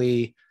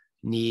probably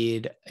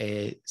need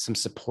some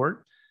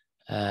support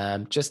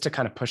just to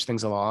kind of push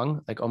things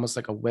along, like almost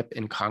like a whip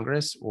in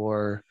Congress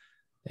or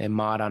a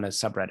mod on a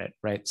subreddit,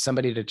 right?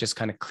 Somebody to just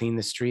kind of clean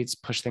the streets,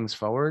 push things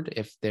forward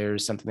if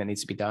there's something that needs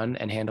to be done,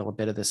 and handle a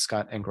bit of the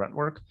scut and grunt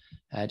work.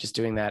 Just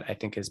doing that, I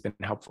think, has been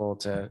helpful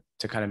to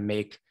kind of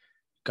make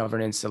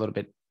governance a little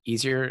bit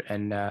easier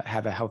and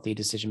have a healthy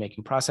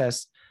decision-making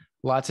process.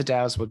 Lots of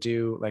DAOs will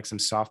do like some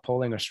soft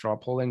polling or straw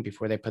polling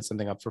before they put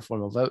something up for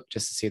formal vote,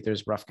 just to see if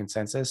there's rough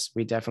consensus.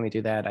 We definitely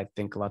do that. I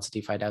think lots of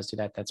DeFi DAOs do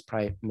that. That's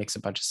probably makes a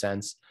bunch of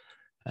sense.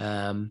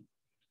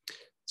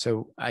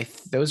 So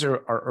those are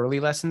our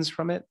early lessons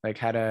from it, like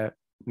how to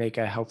make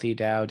a healthy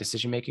DAO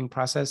decision-making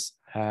process.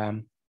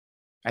 I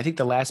think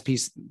the last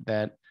piece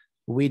that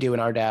we do in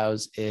our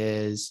DAOs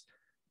is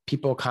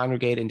people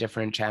congregate in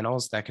different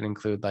channels that can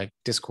include like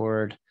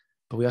Discord,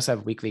 but we also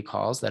have weekly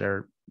calls that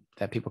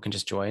people can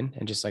just join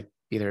and just like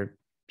either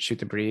shoot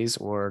the breeze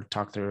or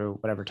talk through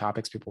whatever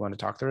topics people want to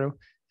talk through.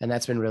 And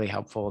that's been really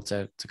helpful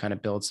to kind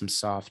of build some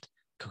soft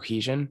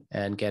cohesion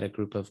and get a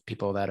group of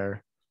people that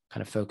are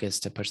kind of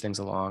focused to push things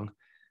along.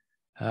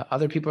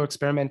 Other people are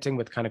experimenting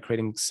with kind of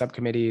creating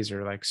subcommittees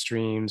or like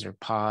streams or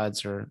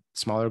pods or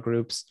smaller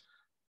groups.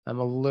 I'm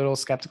a little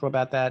skeptical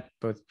about that,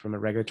 both from a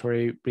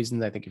regulatory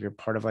reason. I think if you're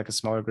part of like a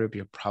smaller group,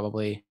 you're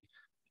probably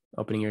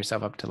opening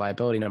yourself up to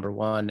liability, number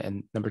one.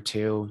 And number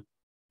two,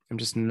 I'm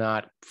just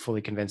not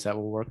fully convinced that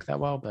will work that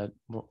well, but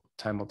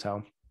time will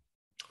tell.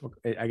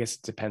 I guess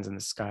it depends on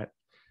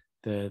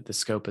the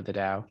scope of the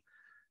DAO.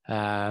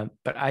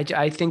 But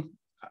I think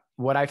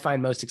what I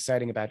find most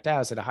exciting about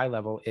DAOs at a high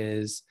level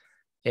is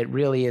it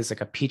really is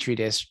like a petri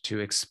dish to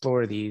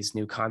explore these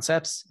new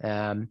concepts.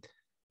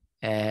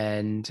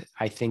 And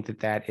I think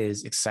that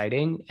is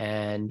exciting.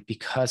 And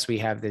because we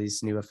have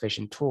these new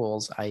efficient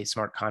tools, i.e.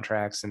 smart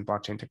contracts and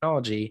blockchain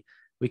technology,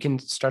 we can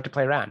start to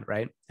play around,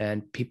 right?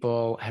 And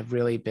people have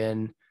really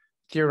been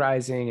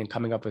theorizing and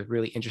coming up with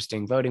really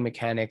interesting voting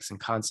mechanics and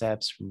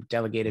concepts, from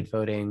delegated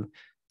voting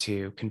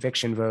to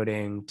conviction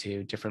voting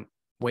to different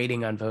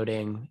weighting on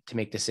voting to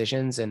make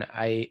decisions. And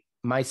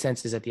my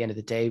sense is at the end of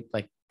the day,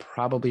 like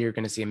probably you're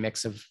going to see a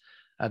mix of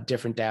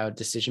different DAO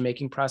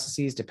decision-making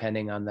processes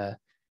depending on the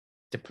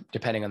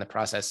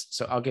process.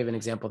 So I'll give an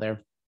example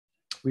there.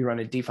 We run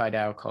a DeFi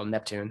DAO called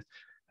Neptune,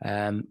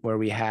 where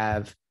we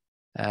have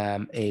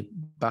a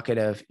bucket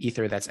of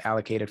Ether that's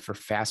allocated for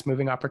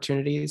fast-moving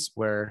opportunities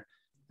where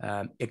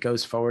it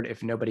goes forward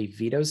if nobody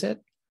vetoes it.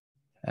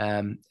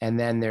 And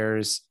then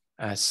there's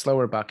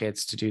slower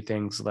buckets to do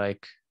things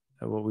like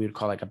what we would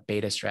call like a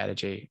beta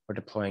strategy, or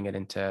deploying it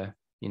into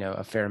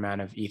a fair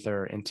amount of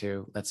Ether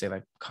into, let's say,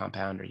 like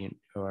Compound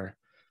or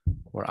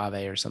or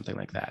Aave or something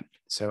like that.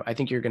 So I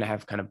think you're going to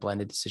have kind of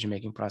blended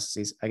decision-making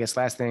processes. I guess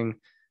last thing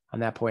on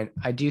that point,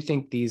 I do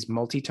think these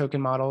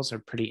multi-token models are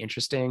pretty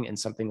interesting and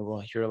something that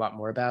we'll hear a lot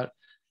more about,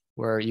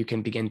 where you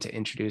can begin to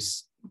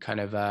introduce kind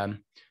of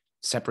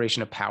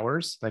separation of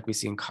powers like we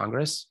see in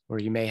Congress, where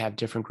you may have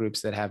different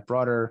groups that have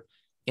broader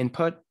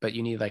input, but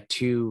you need like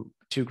two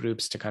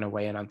groups to kind of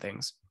weigh in on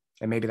things.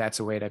 And maybe that's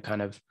a way to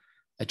kind of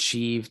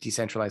achieve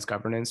decentralized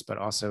governance, but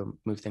also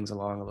move things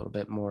along a little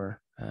bit more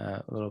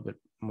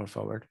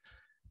forward.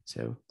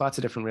 So lots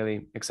of different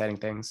really exciting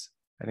things.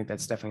 I think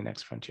that's definitely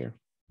next frontier.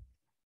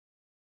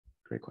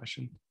 Great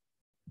question.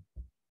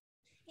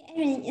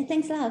 Aaron,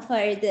 thanks a lot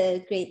for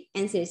the great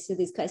answers to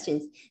these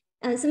questions.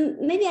 So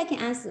maybe I can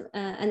ask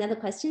another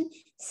question.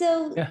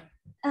 So, yeah.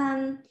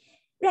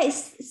 Right.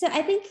 So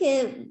I think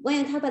when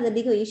you talk about the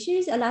legal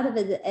issues, a lot of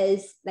it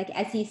is like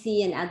SEC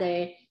and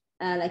other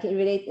like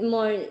related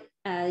more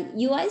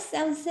US,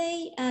 I would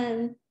say,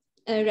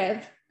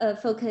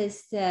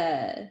 focused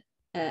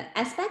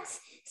aspects.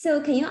 So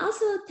can you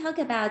also talk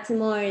about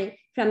more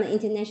from an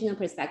international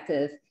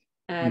perspective,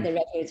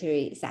 the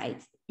regulatory side?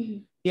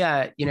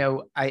 Yeah,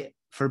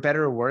 for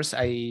better or worse,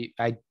 I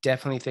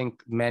definitely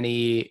think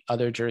many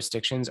other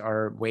jurisdictions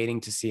are waiting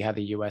to see how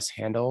the US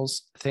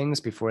handles things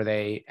before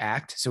they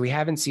act. So we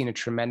haven't seen a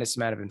tremendous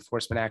amount of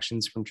enforcement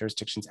actions from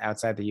jurisdictions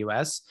outside the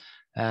US.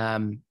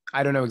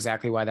 I don't know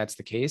exactly why that's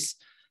the case.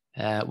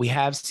 We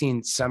have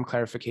seen some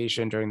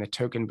clarification during the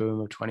token boom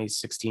of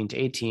 2016 to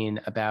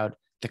 18 about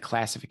the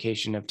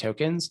classification of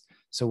tokens.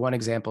 So one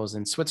example is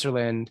in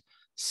Switzerland,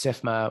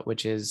 SIFMA,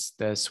 which is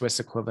the Swiss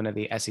equivalent of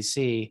the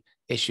SEC,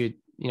 issued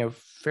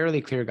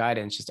fairly clear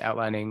guidance just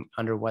outlining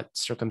under what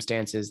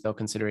circumstances they'll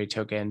consider a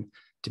token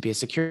to be a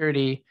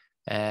security,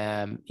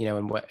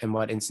 in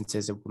what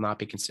instances it will not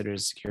be considered a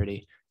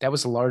security. That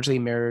was largely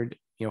mirrored,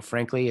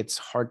 frankly, it's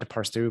hard to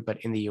parse through, but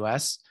in the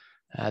US,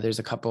 there's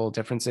a couple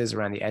differences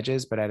around the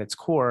edges, but at its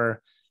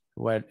core,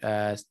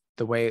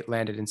 the way it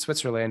landed in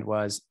Switzerland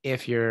was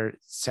if you're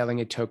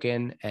selling a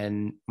token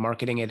and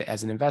marketing it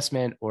as an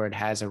investment, or it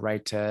has a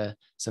right to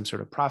some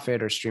sort of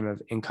profit or stream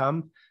of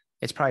income,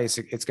 it's going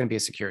to be a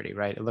security,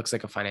 right? It looks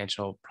like a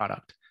financial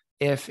product.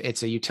 If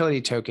it's a utility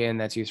token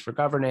that's used for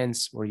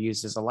governance or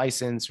used as a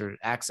license or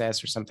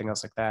access or something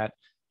else like that,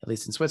 at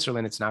least in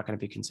Switzerland, it's not going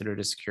to be considered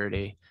a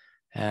security.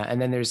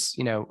 And then there's,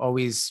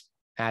 always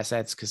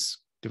assets, because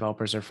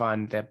developers are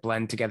fun, that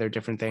blend together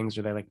different things,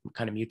 or they like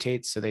kind of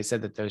mutate. So they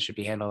said that those should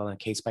be handled on a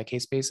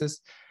case-by-case basis.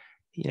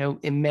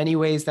 In many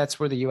ways, that's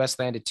where the US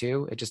landed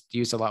too. It just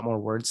used a lot more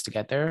words to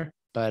get there,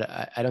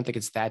 but I don't think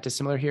it's that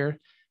dissimilar here.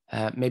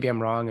 Maybe I'm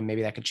wrong, and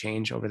maybe that could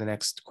change over the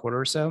next quarter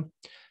or so.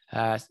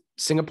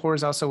 Singapore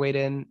has also weighed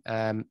in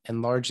and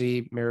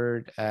largely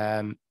mirrored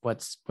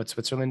what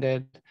Switzerland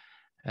did.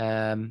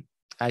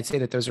 I'd say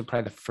that those are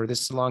probably the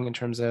furthest along in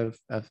terms of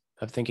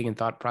thinking and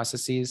thought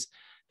processes.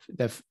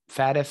 The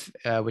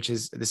FATF, which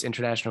is this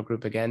international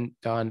group again,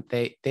 Don,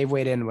 they've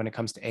weighed in when it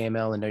comes to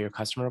AML and know your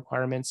customer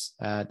requirements.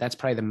 That's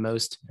probably the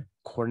most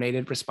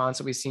coordinated response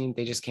that we've seen.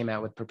 They just came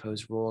out with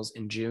proposed rules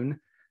in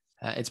June.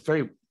 It's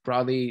very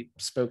broadly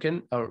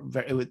spoken,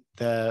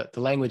 the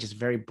language is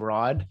very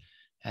broad,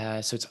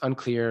 so it's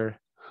unclear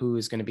who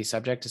is going to be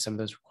subject to some of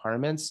those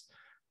requirements.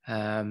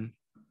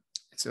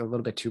 It's a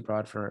little bit too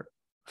broad for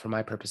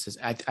my purposes.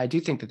 I do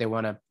think that they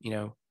want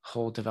to,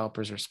 hold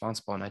developers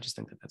responsible, and I just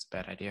think that that's a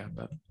bad idea,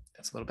 but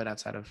that's a little bit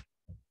outside of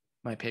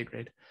my pay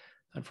grade,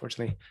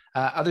 unfortunately.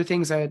 Other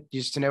things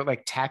just to note,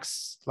 like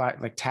tax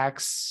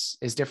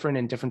is different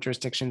in different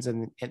jurisdictions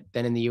than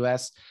in the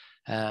US.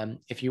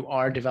 If you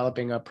are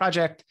developing a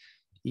project,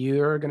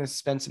 you're going to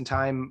spend some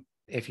time,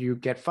 if you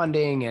get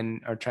funding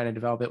and are trying to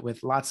develop it,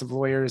 with lots of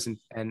lawyers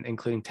and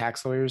including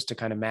tax lawyers to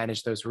kind of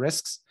manage those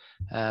risks.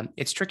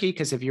 It's tricky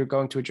because if you're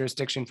going to a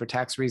jurisdiction for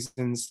tax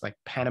reasons like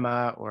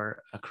Panama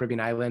or a Caribbean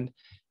island,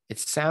 it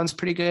sounds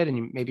pretty good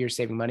and maybe you're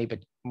saving money, but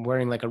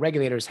wearing like a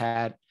regulator's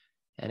hat,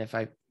 and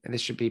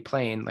this should be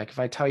plain, like if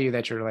I tell you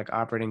that you're like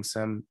operating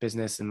some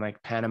business in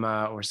like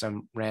Panama or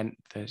the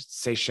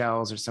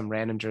Seychelles or some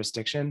random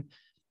jurisdiction,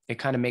 it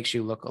kind of makes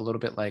you look a little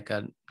bit like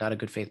not a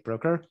good faith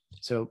broker.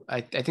 So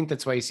I think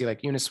that's why you see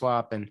like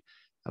Uniswap and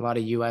a lot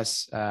of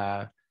US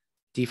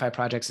DeFi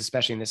projects,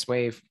 especially in this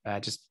wave,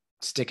 just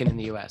sticking in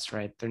the US,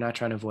 right? They're not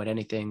trying to avoid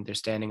anything. They're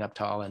standing up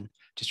tall and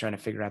just trying to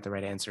figure out the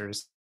right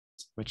answers,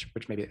 which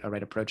may be a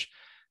right approach.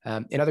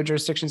 In other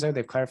jurisdictions, though,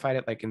 they've clarified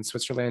it. Like in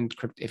Switzerland,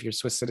 if you're a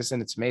Swiss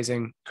citizen, it's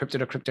amazing. Crypto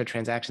to crypto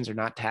transactions are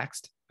not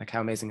taxed. Like how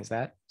amazing is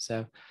that?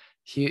 So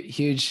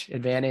huge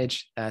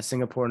advantage.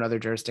 Singapore and other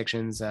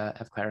jurisdictions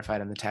have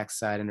clarified on the tax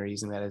side and are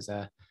using that as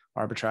a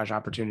arbitrage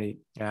opportunity.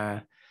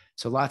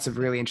 So lots of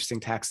really interesting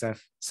tax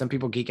stuff. Some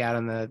people geek out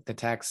on the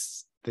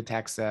tax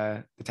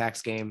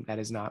game. That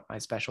is not my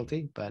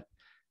specialty, but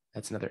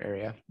that's another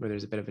area where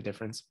there's a bit of a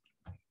difference.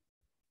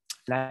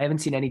 And I haven't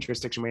seen any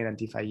jurisdiction weigh in on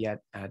DeFi yet,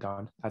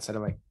 Don, outside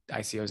of like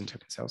ICOs and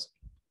token sales.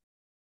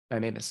 I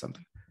may miss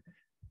something.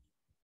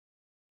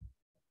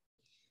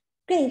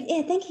 Great.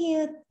 Yeah, thank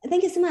you.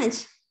 Thank you so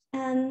much.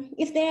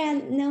 If there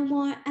are no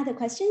more other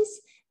questions,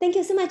 thank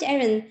you so much,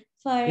 Aaron,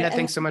 for Yeah,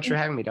 thanks so much for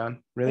having me,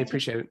 Don. Really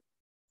appreciate it.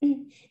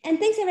 And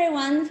thanks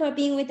everyone for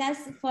being with us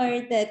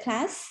for the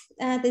class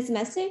this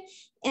semester.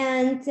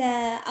 And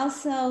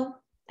also,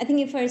 I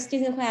think for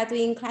students who are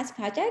doing class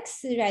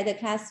projects, write the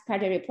class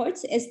project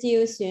reports is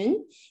due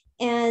soon.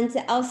 And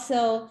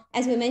also,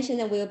 as we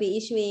mentioned, we'll be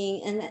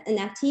issuing an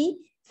NFT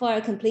for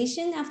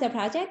completion of the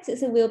project.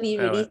 So we'll be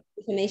releasing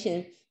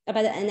information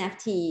about the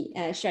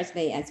NFT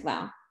shortly as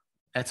well.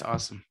 That's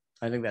awesome.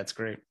 I think that's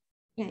great.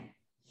 Right.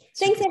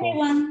 Thanks, cool.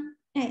 everyone.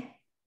 Right.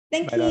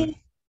 Thank Bye, you. Don.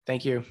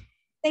 Thank you.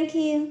 Thank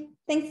you.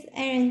 Thanks,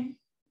 Aaron.